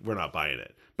 okay, we're not buying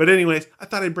it. But anyways, I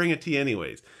thought I'd bring it to you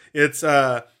anyways. It's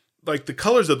like the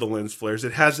colors of the lens flares.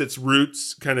 It has its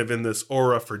roots kind of in this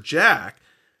aura for Jack,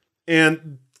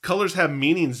 and colors have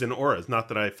meanings in auras. Not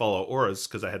that I follow auras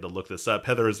because I had to look this up.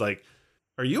 Heather is like,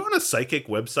 are you on a psychic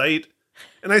website?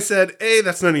 And I said, hey,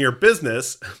 that's none of your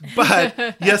business. But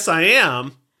yes, I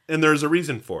am. And there's a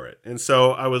reason for it. And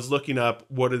so I was looking up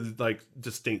what did like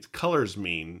distinct colors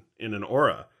mean in an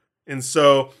aura. And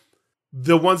so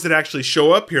the ones that actually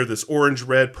show up here, this orange,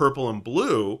 red, purple, and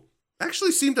blue,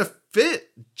 actually seem to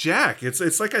fit Jack.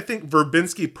 It's like I think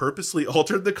Verbinski purposely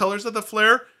altered the colors of the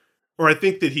flare. Or I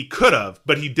think that he could have,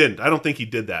 but he didn't. I don't think he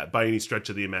did that by any stretch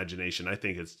of the imagination. I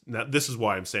think this is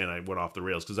why I'm saying I went off the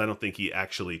rails, because I don't think he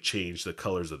actually changed the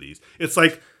colors of these. It's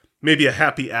like maybe a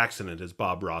happy accident, as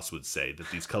Bob Ross would say,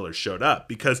 that these colors showed up,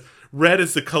 because red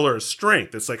is the color of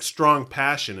strength. It's like strong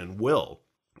passion and will.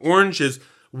 Orange is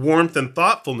warmth and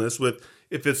thoughtfulness.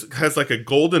 If it has like a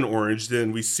golden orange,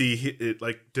 then we see it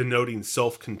like denoting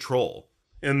self-control.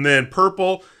 And then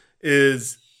purple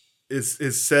is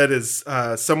said as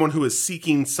someone who is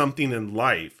seeking something in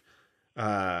life.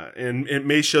 And it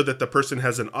may show that the person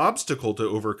has an obstacle to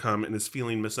overcome and is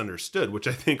feeling misunderstood, which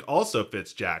I think also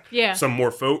fits Jack. Yeah. Some more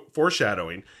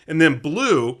foreshadowing. And then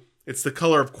blue, it's the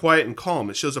color of quiet and calm.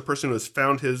 It shows a person who has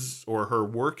found his or her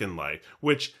work in life,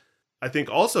 which I think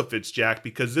also fits Jack,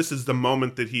 because this is the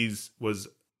moment that was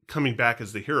coming back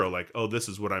as the hero. Like, oh, this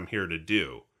is what I'm here to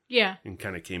do. Yeah. And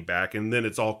kind of came back. And then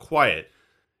it's all quiet.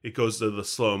 It goes to the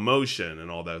slow motion and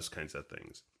all those kinds of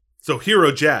things. So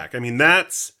Hero Jack, I mean,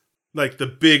 that's like the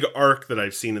big arc that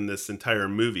I've seen in this entire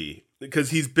movie,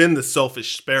 because he's been the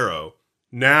selfish sparrow.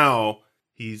 Now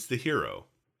he's the hero.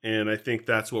 And I think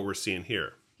that's what we're seeing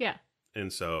here. Yeah.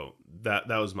 And so that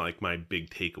was my big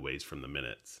takeaways from the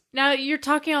minutes. Now you're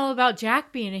talking all about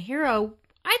Jack being a hero.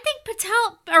 I think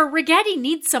Patel or Rigetti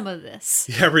needs some of this.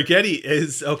 Yeah, Rigetti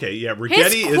is okay. Yeah, Rigetti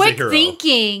is a hero. His quick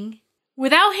thinking,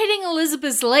 without hitting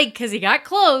Elizabeth's leg, because he got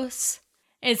close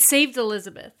and saved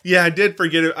Elizabeth. Yeah, I did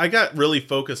forget it. I got really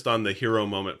focused on the hero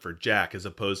moment for Jack as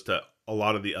opposed to a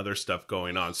lot of the other stuff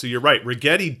going on. So you're right.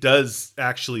 Rigetti does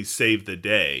actually save the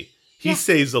day. He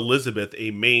saves Elizabeth, a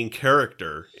main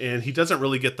character, and he doesn't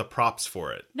really get the props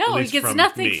for it. No, he gets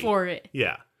nothing for it.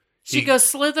 Yeah. She goes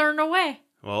slithering away.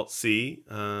 Well, see,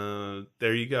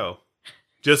 there you go.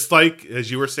 Just like,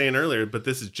 as you were saying earlier, but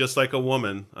this is just like a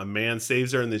woman. A man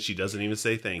saves her, and then she doesn't even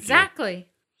say thank you. Exactly.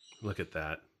 Look at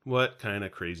that. What kind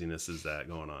of craziness is that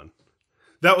going on?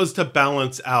 That was to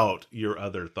balance out your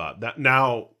other thought. That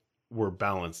now we're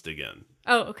balanced again.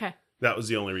 Oh, okay. That was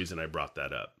the only reason I brought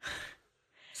that up.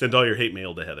 Send all your hate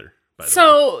mail to Heather, by the way.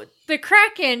 So, the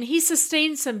Kraken, he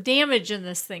sustained some damage in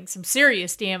this thing, some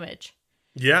serious damage.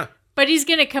 Yeah. But he's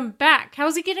going to come back.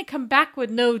 How's he going to come back with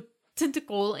no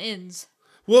tentacle ends?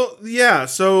 Well, yeah,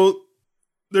 so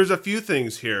there's a few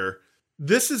things here.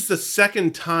 This is the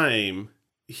second time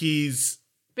he's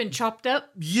been chopped up?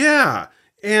 Yeah.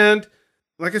 And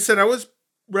like I said, I was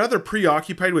rather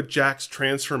preoccupied with Jack's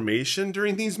transformation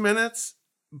during these minutes.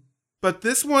 But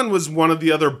this one was one of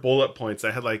the other bullet points.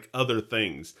 I had like other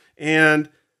things. And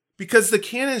because the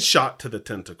cannon shot to the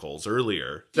tentacles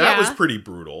earlier, that was pretty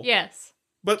brutal. Yes.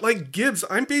 But like Gibbs,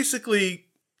 I basically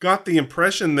got the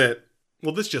impression that,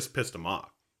 well, this just pissed him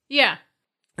off. Yeah.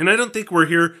 And I don't think we're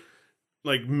here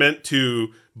like meant to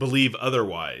believe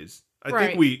otherwise.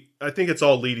 I think it's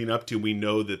all leading up to, we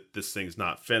know that this thing's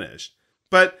not finished.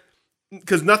 But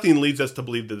because nothing leads us to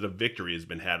believe that a victory has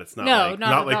been had. It's not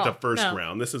not like the first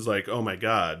round. This is like, oh my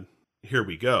God, here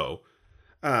we go.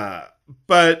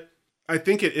 But I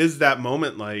think it is that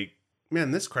moment like,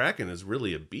 man, this Kraken is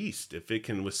really a beast. If it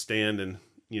can withstand, and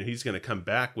he's going to come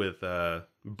back with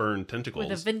burned tentacles.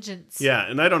 With a vengeance. Yeah,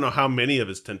 and I don't know how many of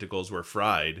his tentacles were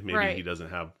fried. Maybe he doesn't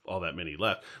have all that many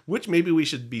left. Which maybe we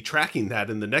should be tracking that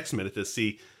in the next minute to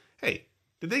see, hey,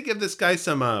 did they give this guy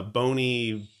some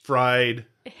bony, fried,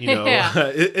 Yeah.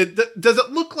 Does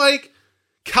it look like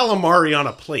calamari on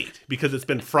a plate because it's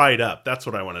been fried up? That's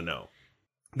what I want to know.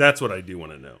 That's what I do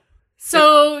want to know.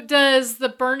 So does the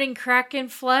burning Kraken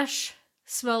flesh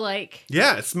smell like?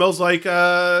 Yeah, it smells like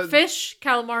Fish?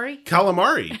 Calamari?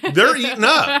 Calamari. They're eating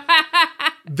up.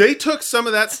 They took some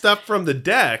of that stuff from the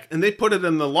deck and they put it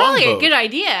in the longboat. Probably a good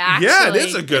idea, actually. Yeah, it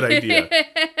is a good idea.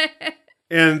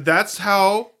 And that's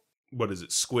how,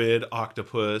 squid,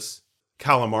 octopus,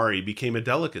 calamari became a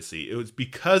delicacy. It was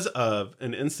because of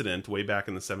an incident way back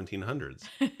in the 1700s.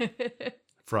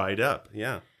 Fried up,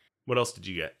 yeah. What else did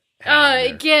you get?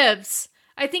 Gibbs.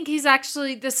 I think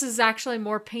this is actually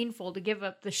more painful to give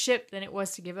up the ship than it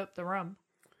was to give up the rum.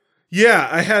 Yeah,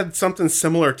 I had something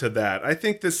similar to that. I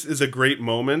think this is a great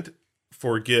moment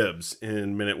for Gibbs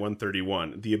in minute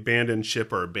 131, the abandoned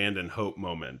ship or abandoned hope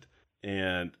moment.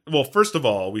 And, well, first of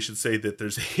all, we should say that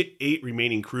there's 8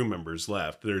 remaining crew members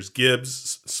left. There's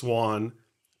Gibbs, Swan,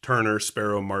 Turner,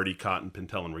 Sparrow, Marty, Cotton,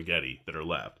 Pintel, and Rigetti that are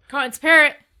left. Cotton's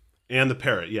parrot. And the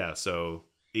parrot, yeah, so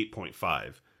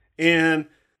 8.5. And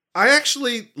I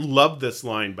actually love this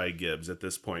line by Gibbs at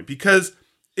this point because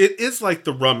it is like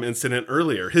the rum incident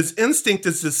earlier. His instinct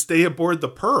is to stay aboard the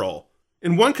Pearl.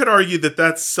 And one could argue that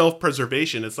that's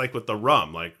self-preservation. It's like with the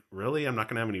rum. Like, really? I'm not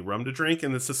going to have any rum to drink?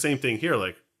 And it's the same thing here.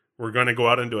 Like, we're going to go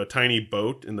out into a tiny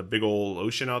boat in the big old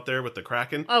ocean out there with the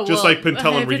Kraken. Oh, just like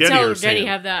Pintel and Rigetti are saying. Rigetti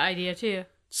have that idea too.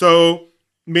 So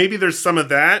maybe there's some of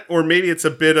that, or maybe it's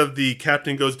a bit of the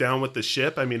captain goes down with the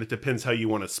ship. I mean, it depends how you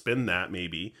want to spin that,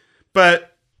 maybe.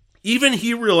 But even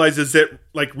he realizes that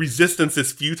like resistance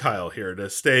is futile here to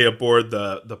stay aboard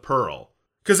the Pearl.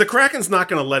 Because the Kraken's not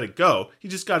going to let it go. He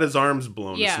just got his arms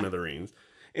blown to smithereens.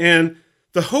 And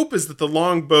the hope is that the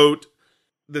longboat,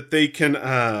 that they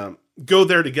can go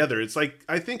there together. It's like,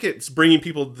 I think it's bringing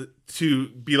people to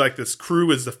be like this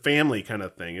crew is the family kind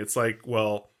of thing. It's like,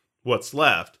 well, what's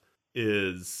left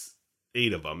is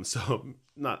 8 of them. So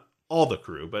not all the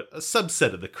crew, but a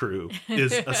subset of the crew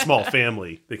is a small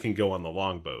family that can go on the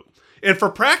longboat. And for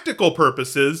practical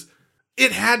purposes,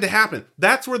 it had to happen.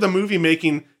 That's where the movie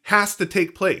making has to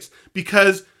take place,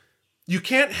 because you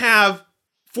can't have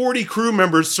 40 crew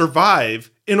members survive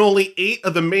and only 8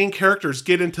 of the main characters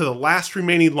get into the last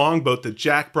remaining longboat that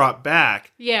Jack brought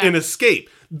back and escape.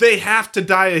 They have to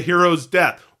die a hero's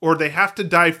death, or they have to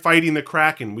die fighting the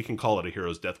Kraken. We can call it a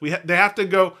hero's death. They have to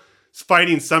go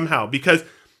fighting somehow, because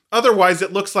otherwise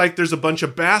it looks like there's a bunch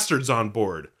of bastards on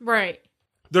board. Right.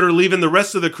 That are leaving the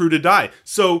rest of the crew to die.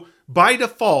 So by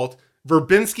default,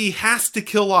 Verbinski has to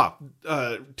kill off.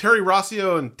 Terry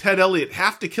Rossio and Ted Elliott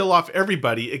have to kill off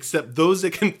everybody except those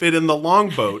that can fit in the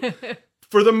longboat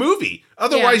for the movie.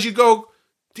 Otherwise you go,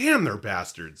 damn, they're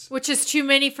bastards. Which is too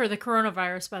many for the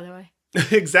coronavirus, by the way.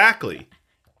 Exactly.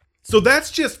 So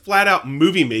that's just flat out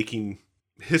movie making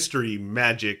history,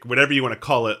 magic, whatever you want to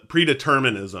call it,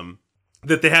 predeterminism,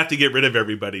 that they have to get rid of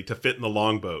everybody to fit in the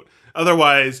longboat.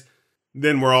 Otherwise,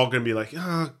 then we're all going to be like,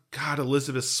 oh, God,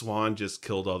 Elizabeth Swann just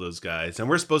killed all those guys. And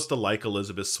we're supposed to like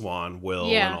Elizabeth Swann, Will,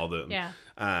 and all them.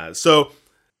 Yeah. So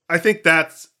I think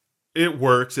it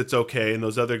works. It's okay. And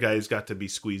those other guys got to be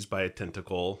squeezed by a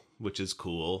tentacle, which is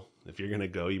cool. If you're going to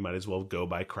go, you might as well go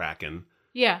by Kraken.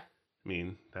 Yeah. I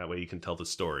mean, that way you can tell the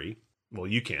story. Well,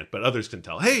 you can't, but others can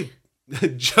tell. Hey,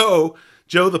 Joe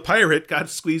the pirate got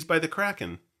squeezed by the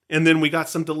Kraken. And then we got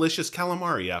some delicious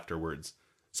calamari afterwards.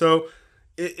 So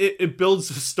it builds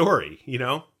the story, you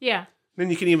know? Yeah. Then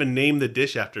you can even name the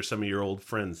dish after some of your old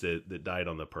friends that died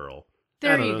on the Pearl.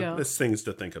 There you go. There's things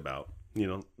to think about. You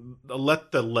know,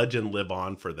 let the legend live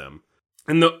on for them.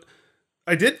 And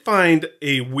I did find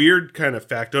a weird kind of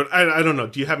fact. I don't know.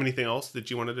 Do you have anything else that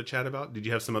you wanted to chat about? Did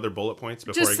you have some other bullet points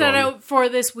before Just I go that on? for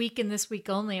this week and this week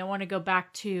only, I want to go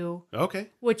back to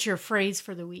what's your phrase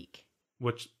for the week?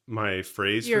 What's my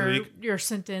phrase for the week? Your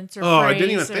sentence or phrase. I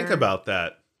didn't even think about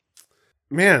that.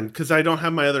 Man, because I don't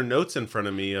have my other notes in front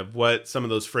of me of what some of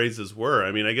those phrases were.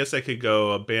 I mean, I guess I could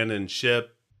go abandoned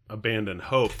ship, abandoned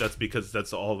hope. That's because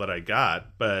that's all that I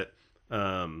got. But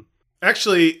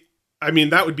actually, I mean,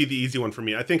 that would be the easy one for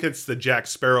me. I think it's the Jack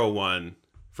Sparrow one.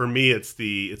 For me,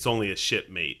 it's only a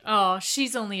shipmate. Oh,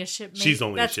 she's only a shipmate. She's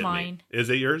only That's a shipmate. Mine. Is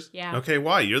it yours? Yeah. Okay,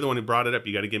 why? You're the one who brought it up.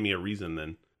 You got to give me a reason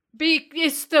then.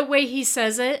 It's the way he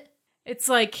says it. It's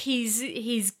like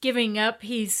he's giving up.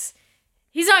 He's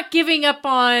He's not giving up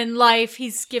on life.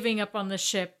 He's giving up on the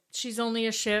ship. She's only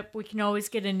a ship. We can always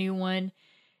get a new one.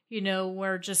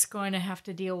 We're just going to have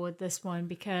to deal with this one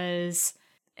because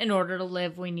in order to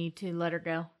live, we need to let her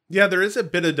go. Yeah, there is a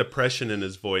bit of depression in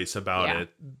his voice about it.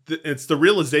 It's the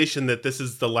realization that this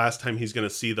is the last time he's going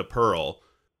to see the Pearl.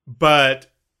 But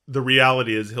the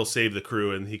reality is he'll save the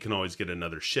crew and he can always get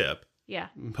another ship. Yeah.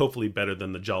 Hopefully better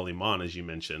than the Jolly Mon, as you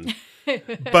mentioned.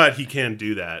 But he can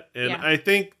do that. And I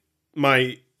think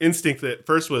my instinct at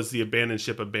first was the Abandoned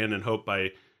Ship, Abandoned Hope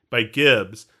by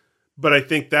Gibbs. But I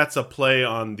think that's a play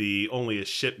on the Only a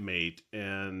Shipmate.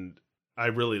 And I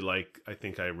really like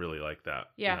that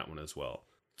one as well.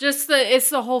 Just it's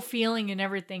the whole feeling and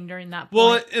everything during that point.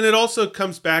 Well, and it also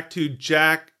comes back to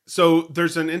Jack. So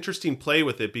there's an interesting play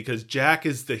with it because Jack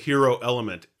is the hero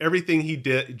element. Everything he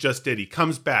did, he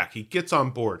comes back, he gets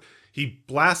on board, he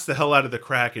blasts the hell out of the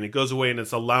crack, and it goes away, and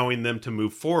it's allowing them to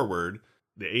move forward,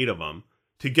 the 8 of them,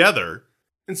 together.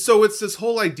 And so it's this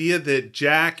whole idea that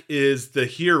Jack is the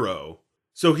hero.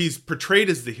 So he's portrayed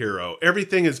as the hero.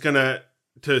 Everything is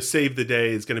to save the day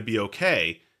is going to be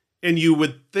okay. And you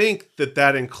would think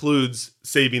that includes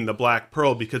saving the Black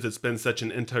Pearl because it's been such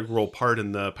an integral part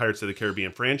in the Pirates of the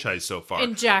Caribbean franchise so far.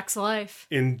 In Jack's life.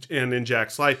 In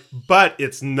Jack's life. But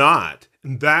it's not.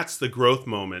 And that's the growth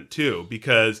moment too.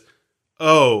 Because,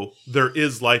 there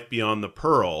is life beyond the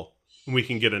Pearl. And we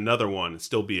can get another one and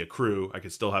still be a crew. I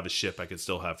could still have a ship. I could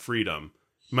still have freedom.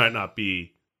 Might not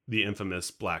be the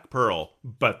infamous Black Pearl,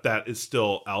 but that is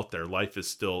still out there. Life is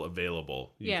still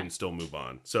available. You can still move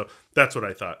on. So that's what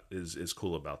I thought is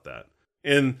cool about that.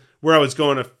 And where I was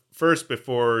going first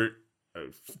before I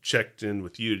checked in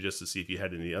with you just to see if you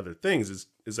had any other things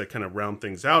is I kind of round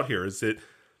things out here is that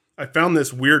I found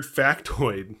this weird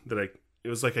factoid that it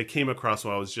was like I came across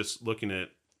while I was just looking at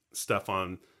stuff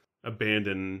on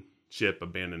Abandoned Ship,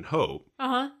 Abandoned Hope.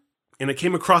 Uh-huh. And I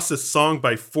came across this song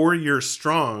by 4 Year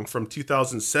Strong from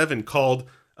 2007 called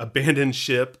Abandoned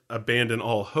Ship, Abandon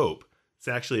All Hope. It's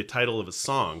actually a title of a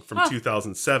song from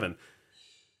 2007.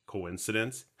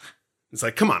 Coincidence? It's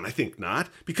like, come on, I think not.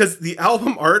 Because the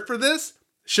album art for this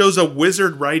shows a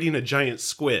wizard riding a giant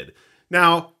squid.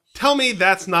 Now, tell me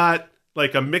that's not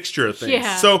like a mixture of things.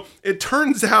 Yeah. So it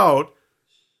turns out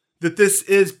that this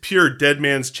is pure Dead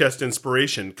Man's Chest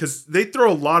inspiration because they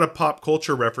throw a lot of pop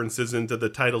culture references into the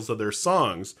titles of their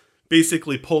songs,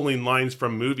 basically pulling lines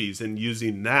from movies and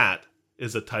using that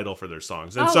as a title for their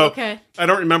songs. And I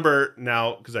don't remember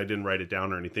now because I didn't write it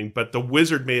down or anything, but the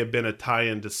wizard may have been a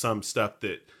tie-in to some stuff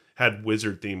that had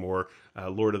wizard theme or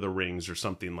Lord of the Rings or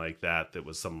something like that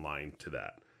was some line to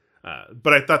that.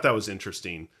 But I thought that was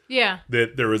interesting. Yeah.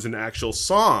 That there was an actual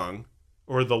song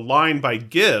or the line by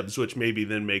Gibbs, which maybe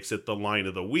then makes it the line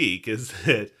of the week, is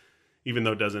that, even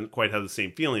though it doesn't quite have the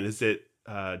same feeling, is that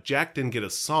Jack didn't get a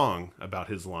song about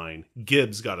his line.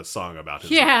 Gibbs got a song about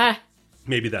his line.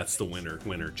 Maybe that's the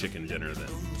winner chicken dinner then.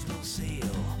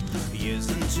 Years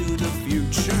into the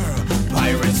future,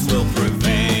 pirates will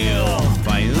prevail.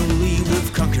 Finally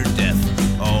we've conquered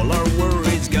death, all our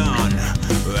worries gone.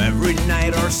 Every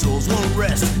night our souls will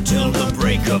rest till the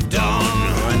break of dawn.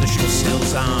 And the ship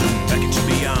sails on, back into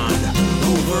beyond,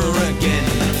 over again.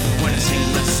 When I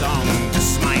sing the song,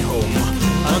 this is my home,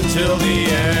 until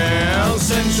the end.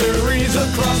 Centuries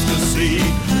across the sea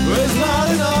is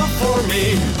not enough for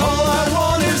me. All I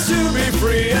want is to be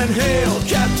free and hail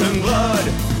Captain Blood.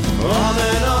 On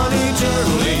and on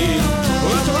eternally,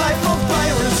 with the life of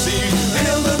piracy.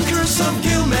 Hail the curse of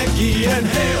Gilmekki and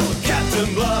hail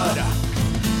Captain Blood.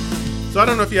 So I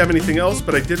don't know if you have anything else,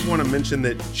 but I did want to mention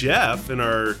that Jeff in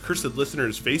our Cursed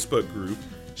Listeners Facebook group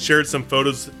shared some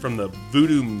photos from the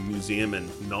Voodoo Museum in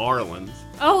New Orleans.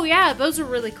 Oh yeah, those are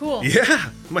really cool. Yeah,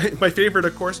 my favorite,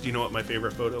 of course. Do you know what my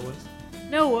favorite photo was?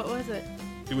 No, what was it?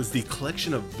 It was the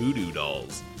collection of voodoo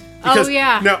dolls. Because,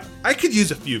 now, I could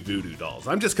use a few voodoo dolls.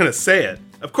 I'm just going to say it.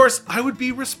 Of course, I would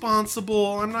be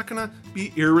responsible. I'm not going to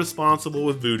be irresponsible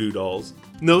with voodoo dolls.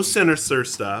 No sinister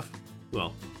stuff.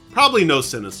 Well, probably no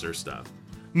sinister stuff.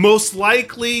 Most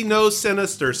likely no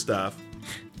sinister stuff.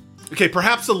 Okay,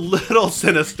 perhaps a little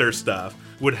sinister stuff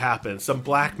would happen. Some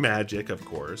black magic, of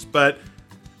course. But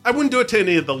I wouldn't do it to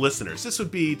any of the listeners. This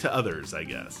would be to others, I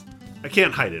guess. I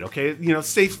can't hide it, okay?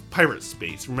 Safe pirate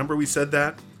space. Remember we said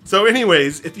that? So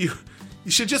anyways, if you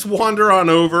should just wander on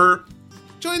over,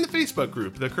 join the Facebook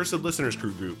group, the Cursed Listeners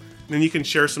Crew group. And then you can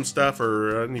share some stuff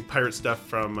or any pirate stuff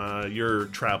from your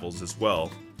travels as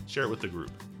well. Share it with the group.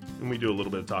 And we do a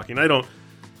little bit of talking.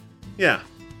 Yeah,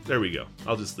 there we go.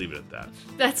 I'll just leave it at that.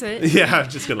 That's it? Yeah, I'm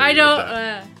just going to leave it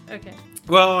at that. Okay.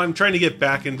 Well, I'm trying to get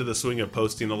back into the swing of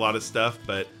posting a lot of stuff,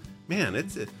 but man,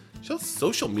 it's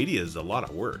social media is a lot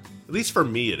of work. At least for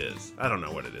me it is. I don't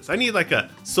know what it is. I need like a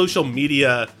social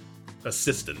media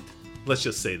assistant. Let's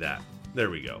just say that. There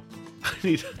we go. I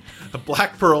need a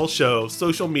Black Pearl Show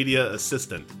social media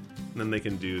assistant. And then they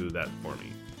can do that for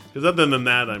me. Because other than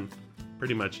that, I'm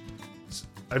pretty much...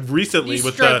 I've recently...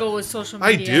 You struggle with social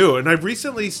media. I do. And I've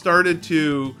recently started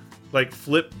to like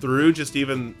flip through just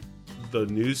even the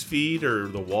news feed or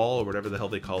the wall or whatever the hell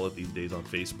they call it these days on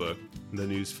Facebook. The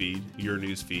news feed, your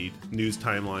news feed, news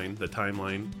timeline, the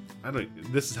timeline.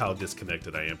 This is how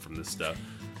disconnected I am from this stuff.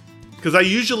 Because I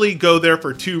usually go there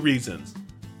for two reasons.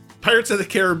 Pirates of the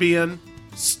Caribbean,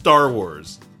 Star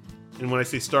Wars. And when I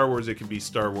say Star Wars, it could be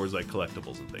Star Wars like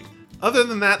collectibles and things. Other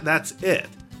than that, that's it.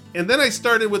 And then I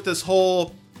started with this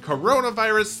whole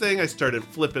coronavirus thing. I started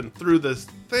flipping through this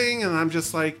thing and I'm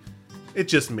just like, it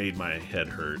just made my head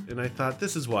hurt. And I thought,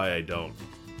 this is why I don't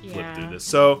flip through this.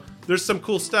 So there's some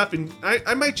cool stuff. And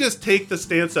I might just take the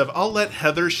stance of, I'll let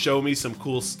Heather show me some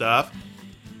cool stuff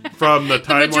from the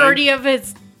timeline. The majority of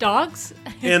his dogs.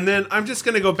 And then I'm just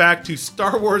going to go back to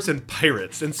Star Wars and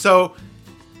pirates. And so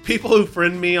people who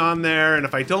friend me on there, and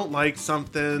if I don't like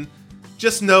something,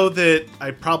 just know that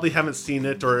I probably haven't seen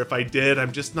it. Or if I did,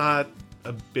 I'm just not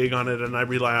big on it. And I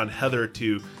rely on Heather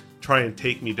to try and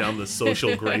take me down the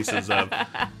social graces of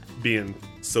being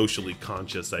socially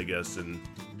conscious, I guess, and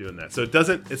doing that. So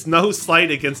it's no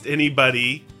slight against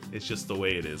anybody. It's just the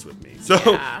way it is with me.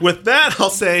 So with that,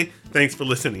 I'll say thanks for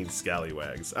listening,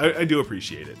 Scallywags. I do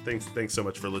appreciate it. Thanks so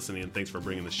much for listening, and thanks for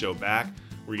bringing the show back.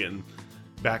 We're getting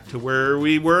back to where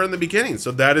we were in the beginning. So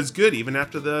that is good, even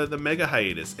after the mega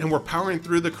hiatus. And we're powering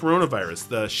through the coronavirus,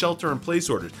 the shelter in place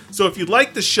orders. So if you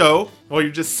like the show while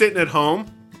you're just sitting at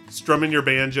home, strumming your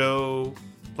banjo,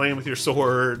 playing with your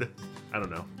sword, I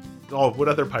don't know. Oh, what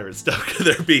other pirate stuff could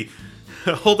there be?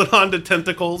 Holding on to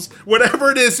tentacles,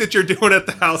 whatever it is that you're doing at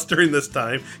the house during this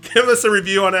time, give us a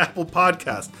review on Apple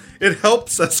Podcast. It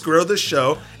helps us grow the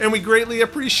show, and we greatly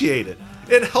appreciate it.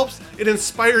 It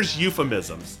inspires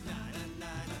euphemisms.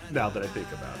 Now that I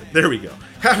think about it. There we go.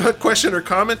 Have a question or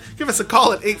comment? Give us a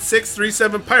call at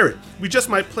 8637-PIRATE. We just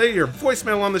might play your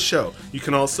voicemail on the show. You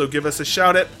can also give us a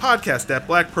shout at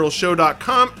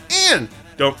podcast@blackpearlshow.com, and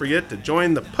don't forget to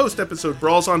join the post-episode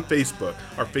brawls on Facebook.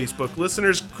 Our Facebook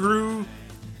listeners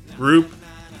group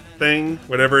thing,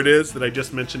 whatever it is that I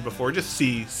just mentioned before. Just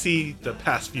see the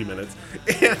past few minutes.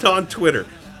 And on Twitter.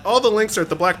 All the links are at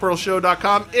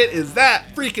theblackpearlshow.com. It is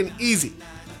that freaking easy.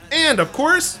 And, of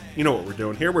course, you know what we're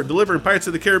doing here. We're delivering Pirates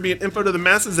of the Caribbean info to the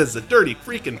masses as the dirty,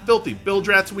 freaking, filthy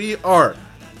bilge-rats we are.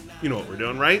 You know what we're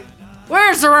doing, right?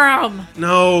 Where's the rum?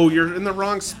 No, you're in the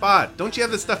wrong spot. Don't you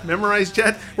have this stuff memorized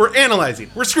yet? We're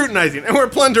analyzing, we're scrutinizing, and we're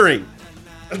plundering.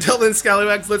 Until then,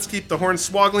 Scallywags, let's keep the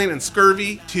hornswoggling and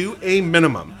scurvy to a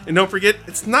minimum. And don't forget,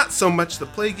 it's not so much the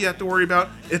plague you have to worry about,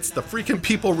 it's the freaking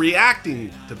people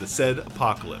reacting to the said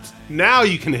apocalypse. Now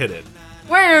you can hit it.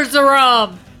 Where's the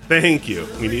rum? Thank you.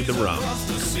 We need the rum.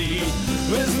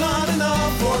 It's not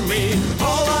enough for me.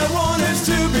 All I want is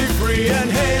to be free and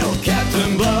hail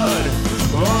Captain Blood.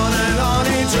 On and on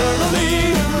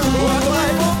eternally. What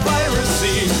life of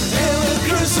piracy. Hail the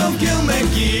curse of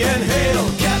Gilmankey and hail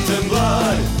Captain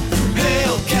Blood.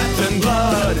 Hail Captain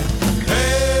Blood.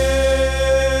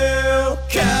 Hail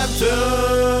Captain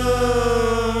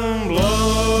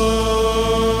Blood.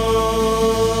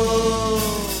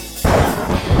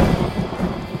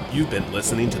 You've been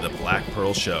listening to the Black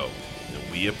Pearl Show,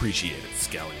 and we appreciate it,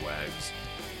 Scallywags.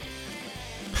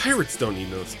 Pirates don't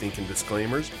need no stinking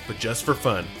disclaimers, but just for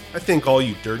fun, I think all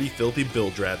you dirty, filthy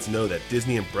bilge-rats know that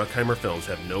Disney and Bruckheimer Films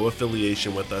have no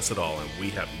affiliation with us at all, and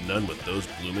we have none with those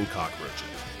bloomin' cockroaches.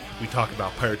 We talk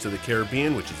about Pirates of the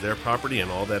Caribbean, which is their property, and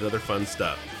all that other fun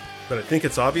stuff. But I think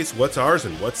it's obvious what's ours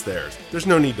and what's theirs. There's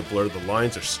no need to blur the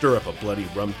lines or stir up a bloody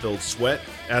rum-filled sweat.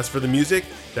 As for the music,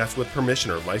 that's with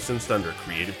permission or licensed under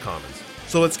Creative Commons.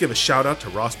 So let's give a shout out to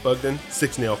Ross Bugden,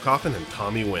 Six Nail Coffin, and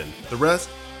Tommy Wynn. The rest?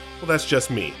 Well, that's just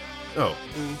me. Oh,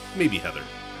 maybe Heather.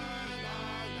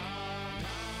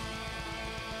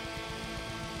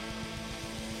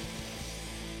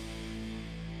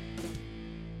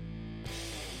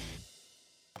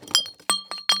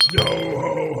 Yo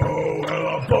ho ho and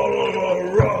a bottle of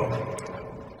rum.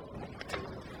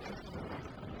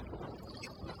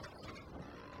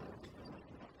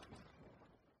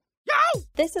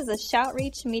 This is a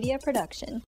Shoutreach Media production.